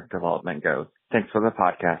character development goes. Thanks for the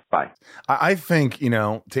podcast. Bye. I think,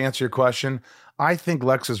 to answer your question, I think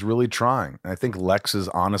Lex is really trying. I think Lex is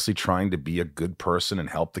honestly trying to be a good person and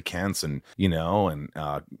help the Kents, and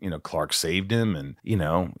Clark saved him, and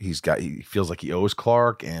he feels like he owes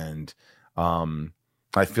Clark, and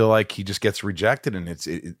I feel like he just gets rejected, and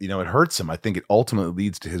it hurts him. I think it ultimately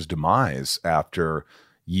leads to his demise after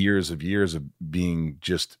years of being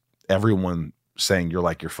just everyone saying you're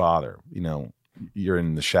like your father, you're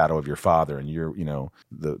in the shadow of your father, and you're,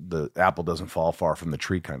 the apple doesn't fall far from the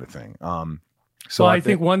tree kind of thing. So I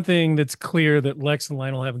think one thing that's clear that Lex and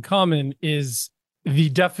Lionel have in common is the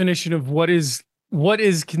definition of what is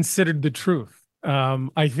considered the truth.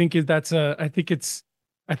 I think it's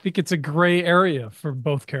a gray area for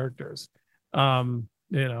both characters.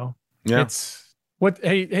 Yeah. It's what,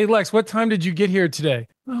 hey Lex, what time did you get here today?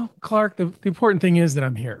 Well, Clark, the important thing is that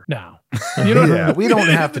I'm here now. Yeah, we don't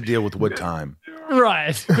have to deal with what time.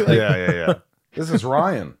 Right. Yeah. This is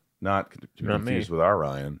Ryan, not Not me. confused with our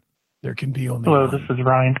Ryan. There can be only Hello, one. this is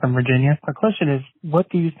Ryan from Virginia. My question is, what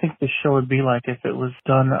do you think the show would be like if it was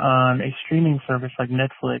done on a streaming service like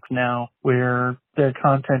Netflix now, where the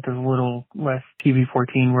content is a little less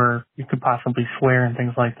TV-14, where you could possibly swear and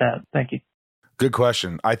things like that? Thank you. Good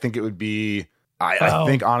question. I think it would be, I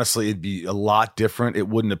think honestly, it'd be a lot different. It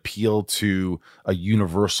wouldn't appeal to a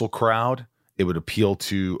universal crowd. It would appeal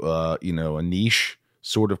to, a niche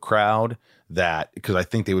sort of crowd because I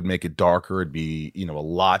think they would make it darker. It'd be, a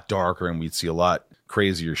lot darker and we'd see a lot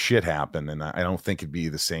crazier shit happen. And I don't think it'd be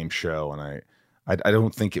the same show. And I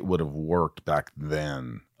don't think it would have worked back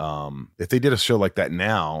then. If they did a show like that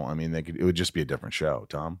now, I mean, it would just be a different show.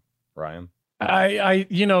 Tom, Ryan?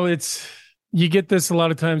 You get this a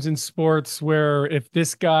lot of times in sports where if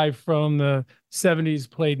this guy from the 70s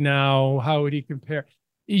played now, how would he compare?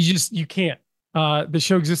 You can't. The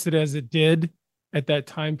show existed as it did at that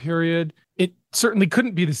time period. It certainly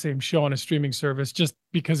couldn't be the same show on a streaming service just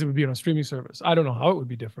because it would be on a streaming service. I don't know how it would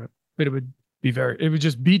be different, but it would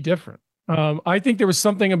just be different. I think there was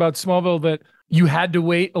something about Smallville that you had to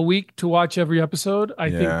wait a week to watch every episode. I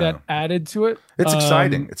think that added to it. It's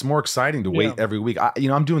exciting. It's more exciting to wait every week.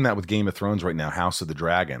 I'm doing that with Game of Thrones right now, House of the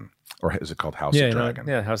Dragon. Or is it called House of Dragon?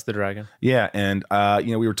 House of the Dragon. Yeah, and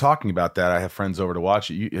we were talking about that. I have friends over to watch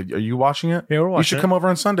it. Are you watching it? Yeah, we're watching it. You should come over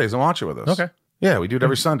on Sundays and watch it with us. Okay. Yeah, we do it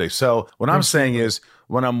every Sunday. So what I'm saying is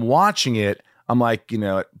when I'm watching it, I'm like,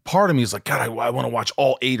 part of me is like, God, I want to watch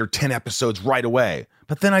all 8 or 10 episodes right away.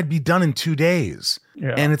 But then I'd be done in 2 days.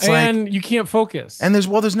 Yeah. And you can't focus. And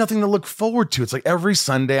there's nothing to look forward to. It's like every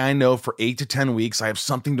Sunday I know for 8 to 10 weeks, I have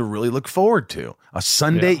something to really look forward to. A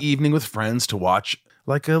Sunday evening with friends to watch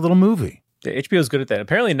like a little movie. Yeah, HBO is good at that.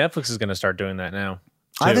 Apparently Netflix is going to start doing that now.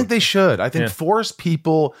 I think they should. I think force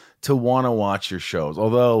people to want to watch your shows.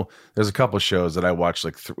 Although there's a couple of shows that I watch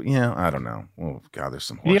like I don't know. Oh God, there's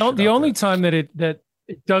some. The only time that it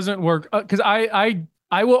doesn't work because I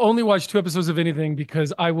will only watch 2 episodes of anything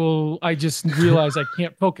because I just realize I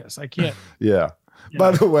can't focus. I can't. Yeah.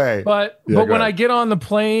 By the way, but when I get on the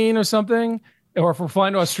plane or something, or if we're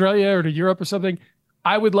flying to Australia or to Europe or something,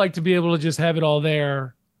 I would like to be able to just have it all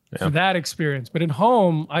there. For that experience. But at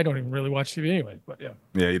home, I don't even really watch TV anyway. But yeah,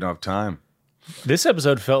 you don't have time. This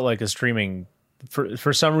episode felt like a streaming.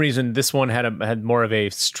 For some reason, this one had more of a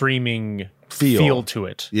streaming feel to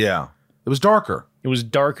it. Yeah, it was darker. It was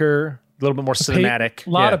darker, a little bit more cinematic. A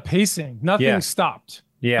lot of pacing. Nothing stopped.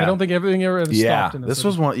 Yeah, I don't think everything ever stopped. In this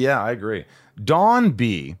was one. Yeah, I agree. Dawn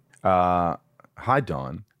B. Hi,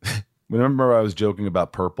 Dawn. Remember I was joking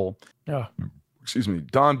about purple? Yeah. Excuse me.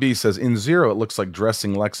 Don B says, in Zero, it looks like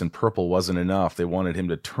dressing Lex in purple wasn't enough. They wanted him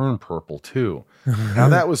to turn purple, too. How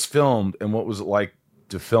that was filmed and what was it like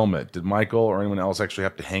to film it? Did Michael or anyone else actually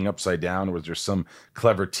have to hang upside down? Or was there some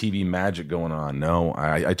clever TV magic going on? No,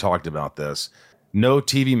 I talked about this. No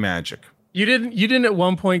TV magic. You didn't at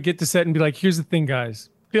one point get to set and be like, here's the thing, guys.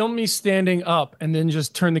 Film me standing up and then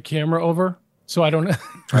just turn the camera over so I don't...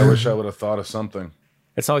 I wish I would have thought of something.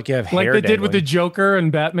 It's not like you have hair like they dangling. did with the Joker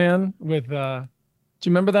and Batman with do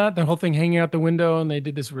you remember that? The whole thing hanging out the window and they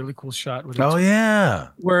did this really cool shot with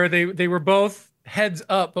where they were both heads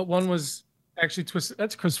up, but one was actually twisted.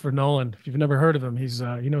 That's Christopher Nolan. If you've never heard of him, he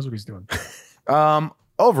knows what he's doing.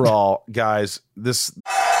 Overall, guys, this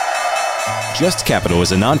Just Capital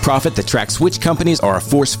is a nonprofit that tracks which companies are a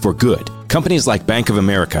force for good. Companies like Bank of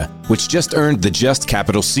America, which just earned the Just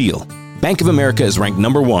Capital seal. Bank of America is ranked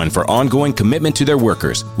 #1 for ongoing commitment to their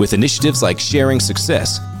workers with initiatives like Sharing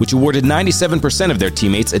Success, which awarded 97% of their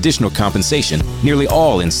teammates additional compensation, nearly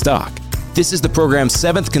all in stock. This is the program's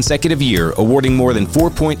 7th consecutive year, awarding more than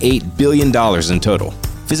 $4.8 billion in total.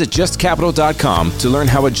 Visit justcapital.com to learn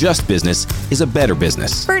how a just business is a better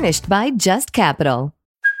business. Furnished by Just Capital.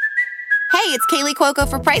 Hey, it's Kaylee Cuoco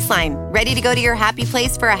for Priceline. Ready to go to your happy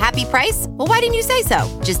place for a happy price? Well, why didn't you say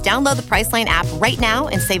so? Just download the Priceline app right now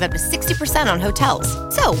and save up to 60% on hotels.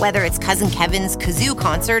 So whether it's Cousin Kevin's Kazoo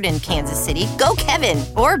Concert in Kansas City, go Kevin,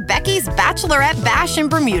 or Becky's Bachelorette Bash in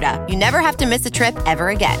Bermuda, you never have to miss a trip ever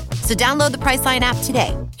again. So download the Priceline app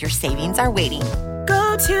today. Your savings are waiting.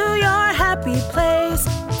 Go to your happy place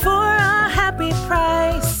for a happy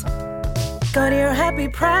price. Go to your happy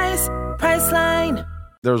price, Priceline.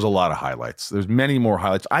 There's a lot of highlights. There's many more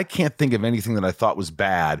highlights. I can't think of anything that I thought was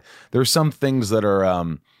bad. There's some things that are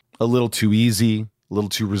a little too easy, a little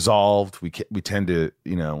too resolved. We tend to,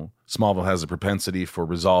 Smallville has a propensity for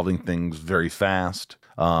resolving things very fast.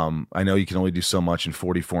 I know you can only do so much in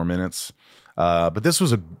 44 minutes, but this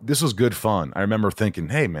was good fun. I remember thinking,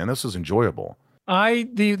 hey man, this was enjoyable.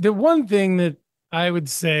 The one thing that I would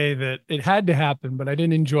say that it had to happen, but I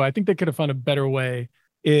didn't enjoy. I think they could have found a better way.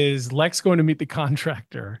 is Lex going to meet the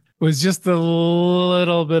contractor was just a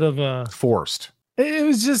little bit of a forced. It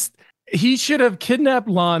was just, he should have kidnapped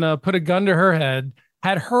Lana, put a gun to her head,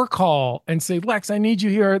 had her call and say, Lex, I need you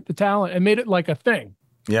here at the talent, and made it like a thing.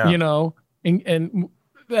 Yeah. You know, and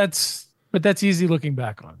that's easy looking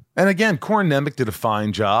back on. And again, Corin Nemec did a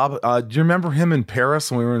fine job. Do you remember him in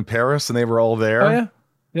Paris when we were in Paris and they were all there? Oh,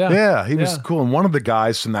 yeah. Yeah, he was cool. And one of the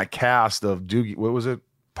guys from that cast of Doogie, what was it?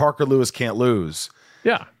 Parker Lewis Can't Lose.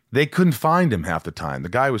 Yeah. They couldn't find him half the time. The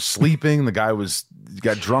guy was sleeping. The guy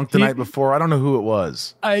got drunk the night before. I don't know who it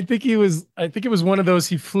was. I think it was one of those,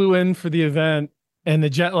 he flew in for the event and the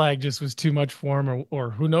jet lag just was too much for him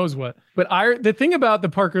or who knows what. But the thing about the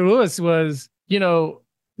Parker Lewis was, you know,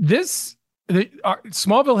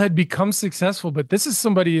 Smallville had become successful, but this is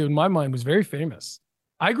somebody who in my mind was very famous.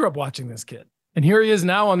 I grew up watching this kid. And here he is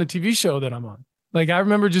now on the TV show that I'm on. Like, I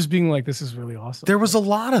remember just being like, this is really awesome. There was a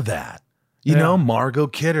lot of that. You know, Margot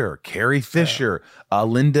Kidder, Carrie Fisher,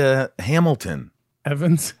 Linda Hamilton.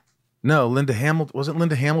 Evans? No, Linda Hamilton. Wasn't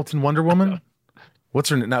Linda Hamilton Wonder Woman? What's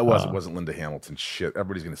her name? No, it wasn't Linda Hamilton. Shit,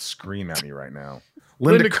 everybody's going to scream at me right now.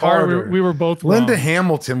 Linda Carter. We were both wrong. Linda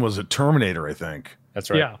Hamilton was a Terminator, I think. That's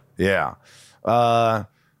right. Yeah. A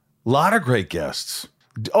lot of great guests.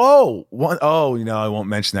 You know, I won't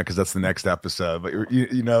mention that because that's the next episode. But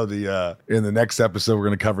you know, in the next episode, we're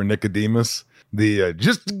going to cover Nicodemus, the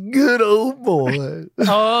just good old boy.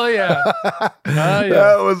 Oh yeah,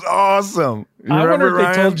 that was awesome. I wonder if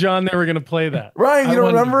they told John they were going to play that. Ryan, you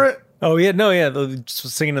don't remember it? Oh yeah, no, yeah, they just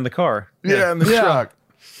was singing in the car. Yeah, in the truck.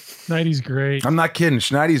 Schneidy's great. I'm not kidding.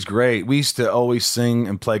 Schneidy's great. We used to always sing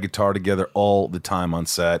and play guitar together all the time on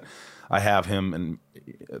set. I have him and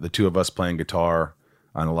the two of us playing guitar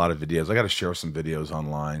on a lot of videos. I got to share some videos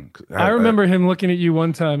online. I remember him looking at you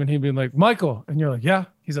one time and he'd be like, Michael. And you're like, yeah.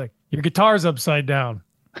 He's like, your guitar's upside down.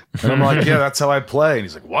 And I'm like, yeah, that's how I play. And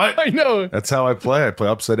he's like, what? I know. That's how I play. I play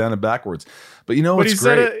upside down and backwards. But you know what's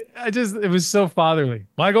great? Said it was so fatherly.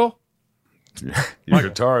 Michael? Your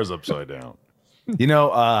guitar is upside down. You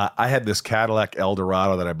know, I had this Cadillac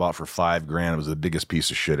Eldorado that I bought for $5,000. It was the biggest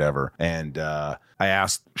piece of shit ever. And I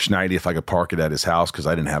asked Schneidy if I could park it at his house because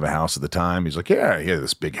I didn't have a house at the time. He's like, yeah, he had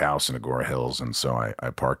this big house in Agora Hills. And so I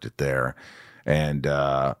parked it there. And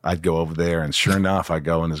I'd go over there. And sure enough, I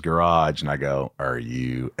go in his garage and I go, are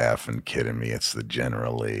you effing kidding me? It's the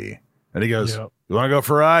General Lee. And he goes, you want to go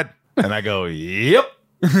for a ride? And I go, yep.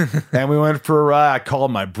 And we went for a ride. I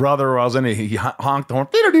called my brother. I was in it. He honked the horn.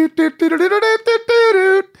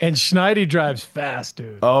 And Schneidy drives fast,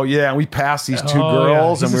 dude. Oh, yeah. And we passed these two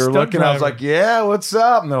girls and we were looking. I was like, yeah, what's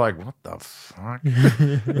up? And they're like, what the fuck?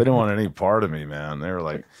 They didn't want any part of me, man. They were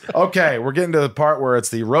like, okay, we're getting to the part where it's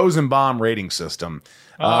the Rosenbaum rating system.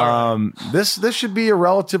 This should be a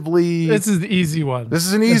relatively... This is the easy one. This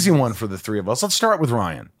is an easy one for the three of us. Let's start with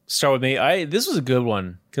Ryan. Start with me. This was a good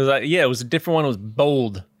one because it was a different one. It was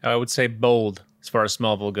bold. I would say bold as far as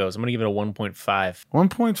Smallville goes. I'm gonna give it a 1.5.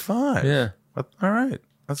 1.5. Yeah. All right.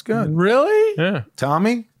 That's good. Really? Yeah.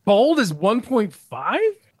 Tommy? Bold is 1.5?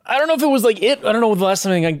 I don't know if it was like it. I don't know the last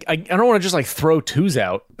time I don't want to just like throw twos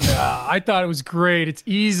out. I thought it was great. It's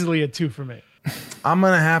easily a 2 for me. I'm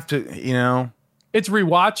gonna have to, you know. It's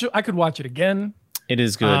rewatch. I could watch it again. It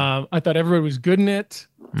is good. I thought everybody was good in it.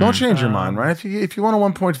 Don't change your mind, right? If you want a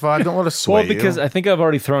 1.5, don't let us sway you. Well, because I think I've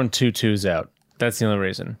already thrown 2 twos out. That's the only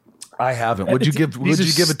reason. I haven't. Would you give a 2?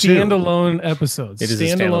 Standalone episodes. It is a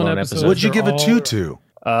standalone episode. What'd you give a 2 to?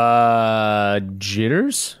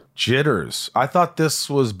 Jitters? Jitters. I thought this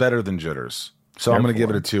was better than Jitters. So I'm going to give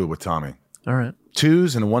it a 2 with Tommy. All right.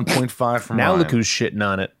 2s and a 1.5 from now Ryan. Look who's shitting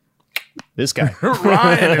on it. This guy.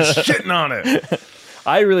 Ryan is shitting on it.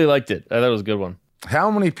 I really liked it. I thought it was a good one.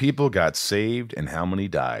 How many people got saved and how many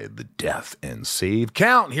died? The death and save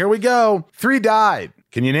count. Here we go. 3 died.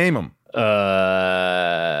 Can you name them?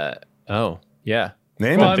 Oh, yeah.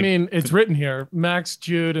 Name well, them. I mean, it's written here. Max,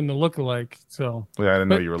 Jude, and the lookalike. So yeah, I didn't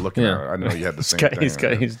know you were looking at it. I know you had the same thing. He's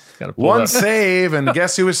got to pull one up. save, and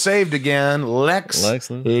guess who was saved again? Lex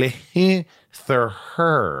Luthor.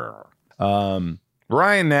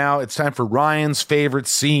 Ryan, now it's time for Ryan's favorite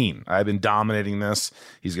scene. I've been dominating this.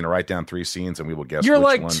 He's going to write down 3 scenes, and we will guess You're which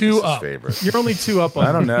like one 2 is his up. favorite. You're only 2 up on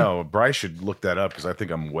I don't know. Bryce should look that up because I think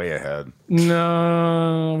I'm way ahead.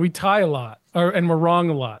 No, we tie a lot, and we're wrong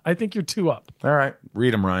a lot. I think you're 2 up. All right.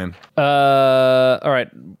 Read them, Ryan. All right.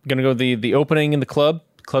 Going to go the opening in the club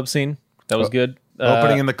scene. That was good.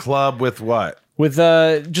 Opening in the club with what? With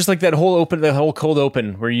just like that whole cold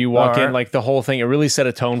open where you walk in, like the whole thing, it really set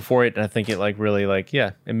a tone for it. And I think it like really like,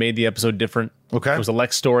 it made the episode different. Okay. It was a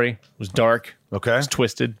Lex story. It was dark. Okay. It's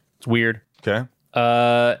twisted. It's weird. Okay.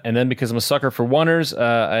 And then because I'm a sucker for oneers,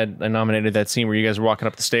 I nominated that scene where you guys were walking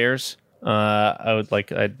up the stairs. I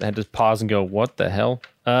had to pause and go, what the hell?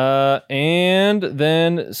 And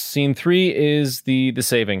then scene 3 is the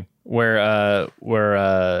saving where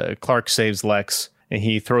Clark saves Lex and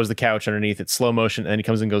he throws the couch underneath it, slow motion, and then he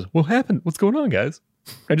comes and goes, what happened? What's going on, guys?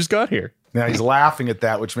 I just got here. Now he's laughing at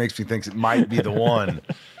that, which makes me think it might be the one.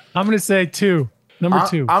 I'm going to say 2. Number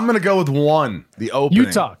 2. I'm going to go with 1. The opening.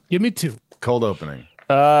 You talk. Give me 2. Cold opening.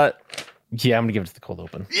 Yeah, I'm going to give it to the cold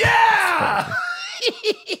open. Yeah!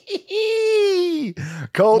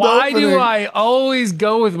 Cold Why opening. do I always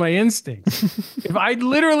go with my instincts? If I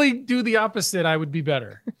literally do the opposite, I would be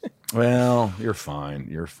better. Well, you're fine.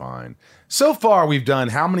 You're fine. So far, we've done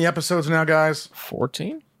how many episodes now, guys?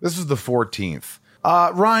 14. This is the 14th.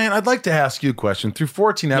 Ryan, I'd like to ask you a question. Through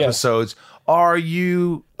 14 episodes, are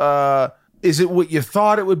you... is it what you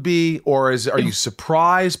thought it would be, or are you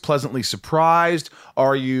surprised, pleasantly surprised?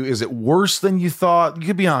 Is it worse than you thought? You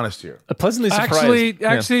could be honest here. Pleasantly surprised.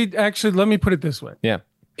 Actually, let me put it this way. Yeah.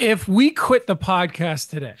 If we quit the podcast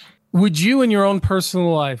today, would you in your own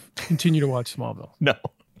personal life continue to watch Smallville? No.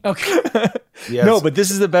 Okay. Yes. No, but this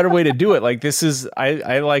is the better way to do it. Like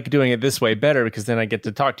I like doing it this way better because then I get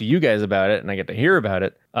to talk to you guys about it and I get to hear about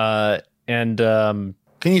it. Can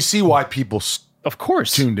you see why people of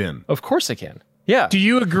course tuned in? Of course I can. Yeah. Do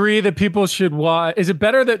you agree that people should watch? Is it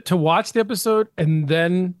better to watch the episode and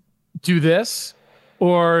then do this?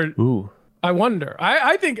 Or I wonder.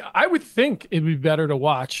 I would think it'd be better to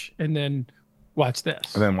watch and then watch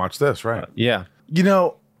this. And then watch this, right? Yeah. You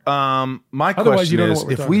know, my Otherwise, question you don't know is, what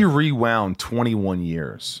we're if talking we rewound 21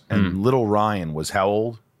 years and little Ryan was how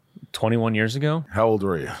old? 21 years ago? How old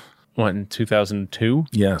were you? What, in 2002?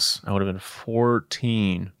 Yes. I would have been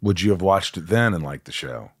 14. Would you have watched it then and liked the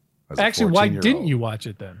show? Actually, why didn't you watch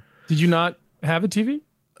it then? Did you not have a TV?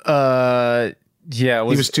 Yeah,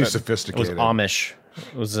 he was too sophisticated. It was Amish.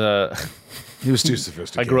 It was he was too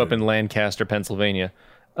sophisticated. I grew up in Lancaster, Pennsylvania.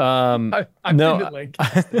 I've been to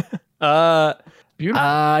Lancaster. Beautiful.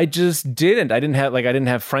 I just didn't. I didn't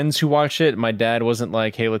have friends who watched it. My dad wasn't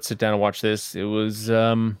like, "Hey, let's sit down and watch this." It was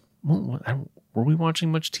were we watching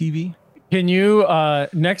much TV? Can you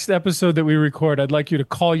next episode that we record, I'd like you to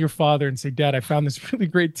call your father and say, "Dad, I found this really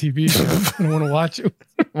great TV show and I want to watch it."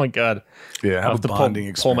 Oh my God. Yeah, I'll have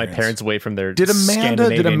to pull my parents away from their Did Amanda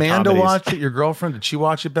comedies. watch it? Your girlfriend, did she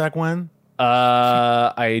watch it back when?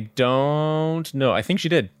 I don't know. I think she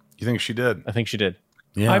did. You think she did? I think she did.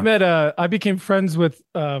 Yeah. I became friends with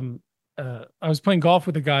I was playing golf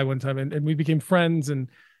with a guy one time and we became friends, and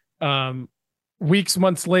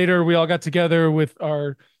months later we all got together with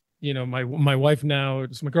our, my wife now,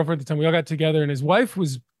 just my girlfriend at the time. We all got together and his wife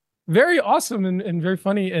was very awesome and very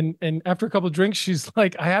funny. And after a couple of drinks, she's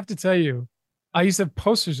like, "I have to tell you, I used to have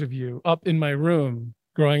posters of you up in my room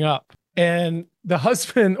growing up." And the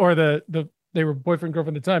husband, or they were boyfriend,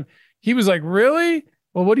 girlfriend at the time, he was like, "Really?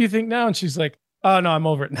 Well, what do you think now?" And she's like, "Oh no, I'm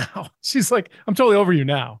over it now." She's like, "I'm totally over you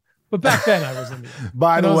now." But back then I was in it.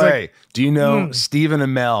 By the way, do you know Stephen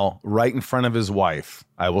Amell right in front of his wife?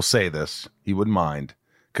 I will say this. He wouldn't mind.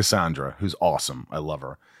 Cassandra, who's awesome. I love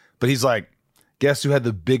her. But he's like, "Guess who had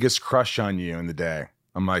the biggest crush on you in the day?"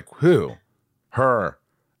 I'm like, "Who?" "Her."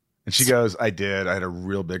 And she goes, "I did. I had a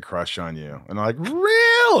real big crush on you." And I'm like,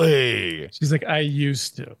 "Really?" She's like, "I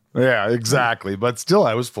used to." Yeah, exactly. But still,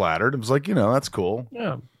 I was flattered. It was like, that's cool.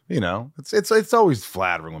 Yeah. It's always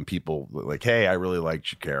flattering when people like, "Hey, I really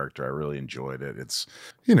liked your character. I really enjoyed it." It's,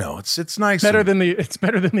 it's nice. It's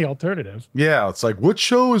better than the alternative. Yeah, it's like, "What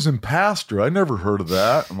show is Impastor? I never heard of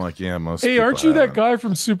that." I'm like, "Yeah, most." Hey, people aren't you haven't. that guy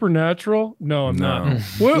from Supernatural? No, I'm not.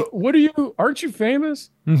 What are you? Aren't you famous?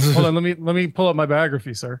 Hold on, let me pull up my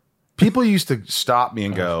biography, sir. People used to stop me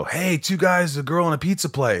and go, "Hey, two guys, a girl, in a pizza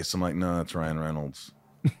place." I'm like, "No, that's Ryan Reynolds."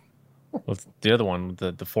 Well, the other one,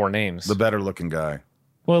 the four names, the better looking guy.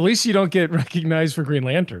 Well, at least you don't get recognized for Green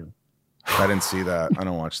Lantern. I didn't see that. I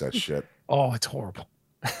don't watch that shit. Oh, it's horrible.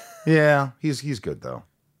 Yeah, he's good though.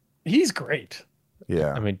 He's great.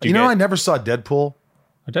 Yeah, I mean, I never saw Deadpool.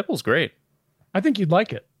 Deadpool's great. I think you'd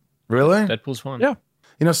like it. Really? Deadpool's fun. Yeah.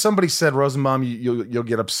 Somebody said, "Rosenbaum, you'll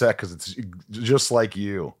get upset because it's just like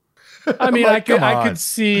you." I mean, like, I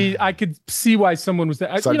could see why someone was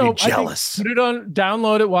that. So I'd be jealous. I think put it on,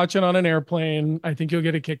 download it, watch it on an airplane. I think you'll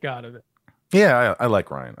get a kick out of it. Yeah, I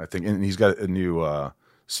like Ryan. I think, and he's got a new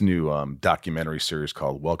documentary series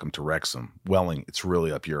called "Welcome to Wrexham." Welling, it's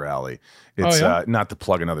really up your alley. It's not to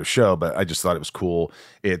plug another show, but I just thought it was cool.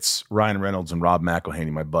 It's Ryan Reynolds and Rob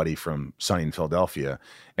McElhenney, my buddy from Sunny in Philadelphia,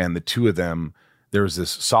 and the two of them There's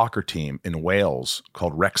this soccer team in Wales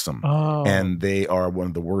called Wrexham, and they are one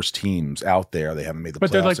of the worst teams out there. They haven't made the playoffs.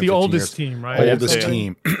 But they're like the oldest team, right? Oldest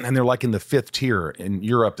team, and they're like in the 5th tier in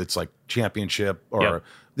Europe. It's like Championship or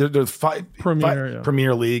they're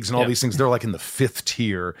Premier Leagues and all these things. They're like in the 5th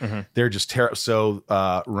tier. They're just terrible. So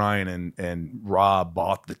Ryan and Rob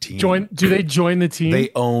bought the team. Do they join the team? They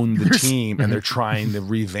own the team, and they're trying to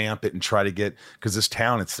revamp it and try to get, because this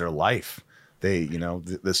town, it's their life. They,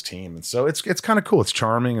 this team. And so it's kind of cool. It's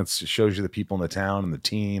charming. It shows you the people in the town and the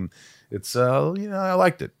team. It's, I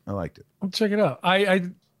liked it. I'll check it out.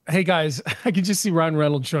 Hey guys, I can just see Ryan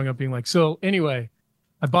Reynolds showing up being like, so anyway,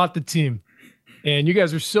 I bought the team and you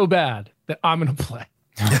guys are so bad that I'm going to play.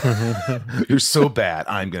 You're so bad,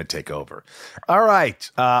 I'm going to take over. All right.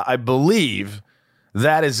 I believe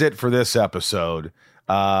that is it for this episode.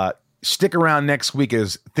 Stick around next week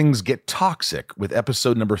as things get toxic with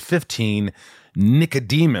episode number 15,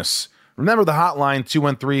 Nicodemus. Remember the hotline,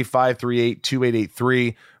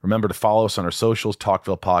 213-538-2883. Remember to follow us on our socials,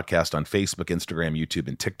 Talkville Podcast on Facebook, Instagram, YouTube,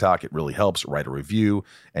 and TikTok. It really helps. Write a review,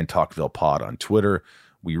 and Talkville Pod on Twitter.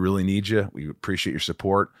 We really need you. We appreciate your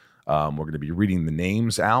support. We're going to be reading the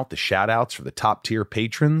names out, the shout outs for the top tier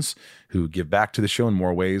patrons who give back to the show in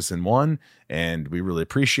more ways than one. And we really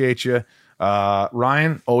appreciate you.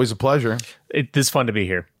 Ryan, always a pleasure. It is fun to be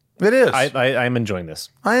here. It is. I'm enjoying this.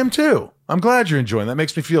 I am too. I'm glad you're enjoying. That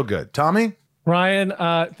makes me feel good. Tommy? Ryan,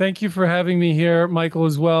 thank you for having me here. Michael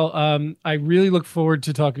as well. I really look forward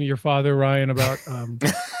to talking to your father, Ryan, about you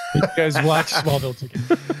guys watch Smallville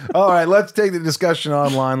together. All right, let's take the discussion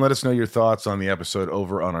online. Let us know your thoughts on the episode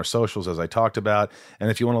over on our socials, as I talked about. And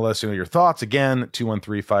if you want to let us know your thoughts, again,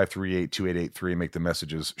 213-538-2883. Make the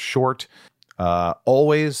messages short.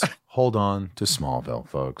 Always hold on to Smallville,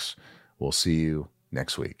 folks. We'll see you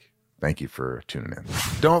next week. Thank you for tuning in.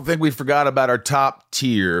 Don't think we forgot about our top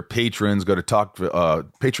tier patrons. Go to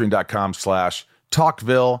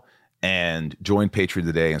patreon.com/Talkville and join Patreon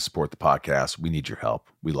today and support the podcast. We need your help.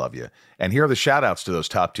 We love you. And here are the shout outs to those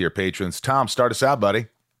top tier patrons. Tom, start us out, buddy.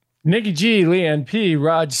 Nikki G, Leanne P,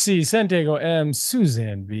 Raj C, Santiago M,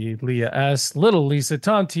 Suzanne B, Leah S, Little Lisa,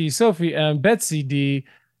 Tom T, Sophie M, Betsy D,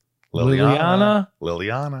 Liliana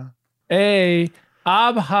A,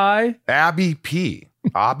 Abhi, Abby P,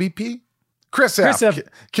 Chris F,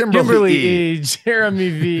 Kimberly E, Jeremy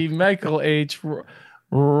V, Michael H,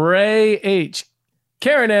 Ray H,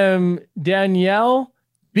 Karen M, Danielle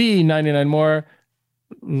B, 99 more,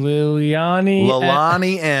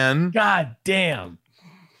 Lilani N, God damn,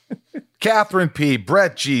 Catherine P,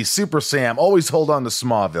 Brett G, Super Sam, always hold on to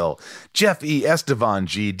Smallville, Jeff E, Estevan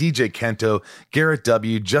G, DJ Kento, Garrett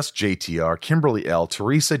W, Just JTR, Kimberly L,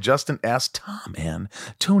 Teresa, Justin S, Tom N,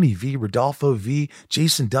 Tony V, Rodolfo V,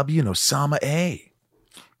 Jason W, and Osama A.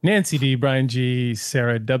 Nancy D, Brian G,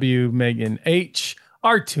 Sarah W, Megan H,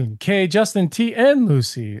 Artoon K, Justin T, and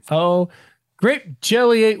Lucy O, Grape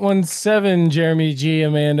Jelly 817, Jeremy G,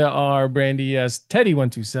 Amanda R, Brandy S, Teddy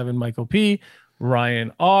 127, Michael P,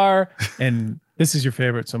 Ryan R, and this is your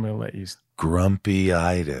favorite, so I'm going to let you.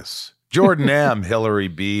 Grumpy-itis. Jordan M, Hillary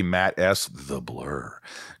B, Matt S, The Blur,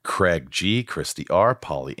 Craig G, Christy R,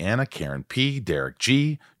 Pollyanna, Karen P, Derek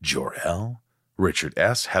G, Jor-El, Richard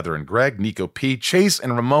S, Heather and Greg, Nico P, Chase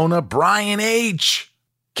and Ramona, Brian H,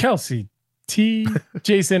 Kelsey T,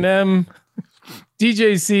 Jason M,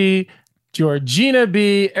 DJ C, Georgina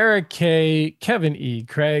B, Eric K, Kevin E,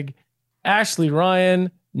 Craig, Ashley Ryan,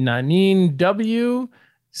 Nanine W,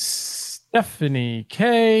 Stephanie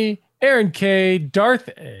K, Aaron K, Darth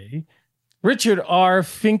A, Richard R,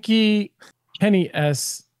 Finky, Kenny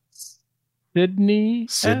S, Sydney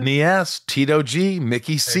S, Tito G,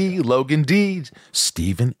 Mickey C, Logan D,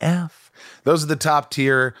 Stephen F. Those are the top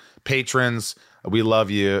tier patrons. We love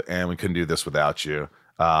you, and we couldn't do this without you.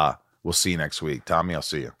 We'll see you next week. Tommy, I'll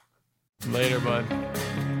see you. Later, bud.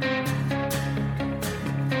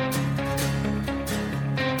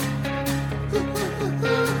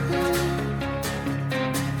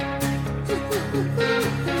 Woo-hoo!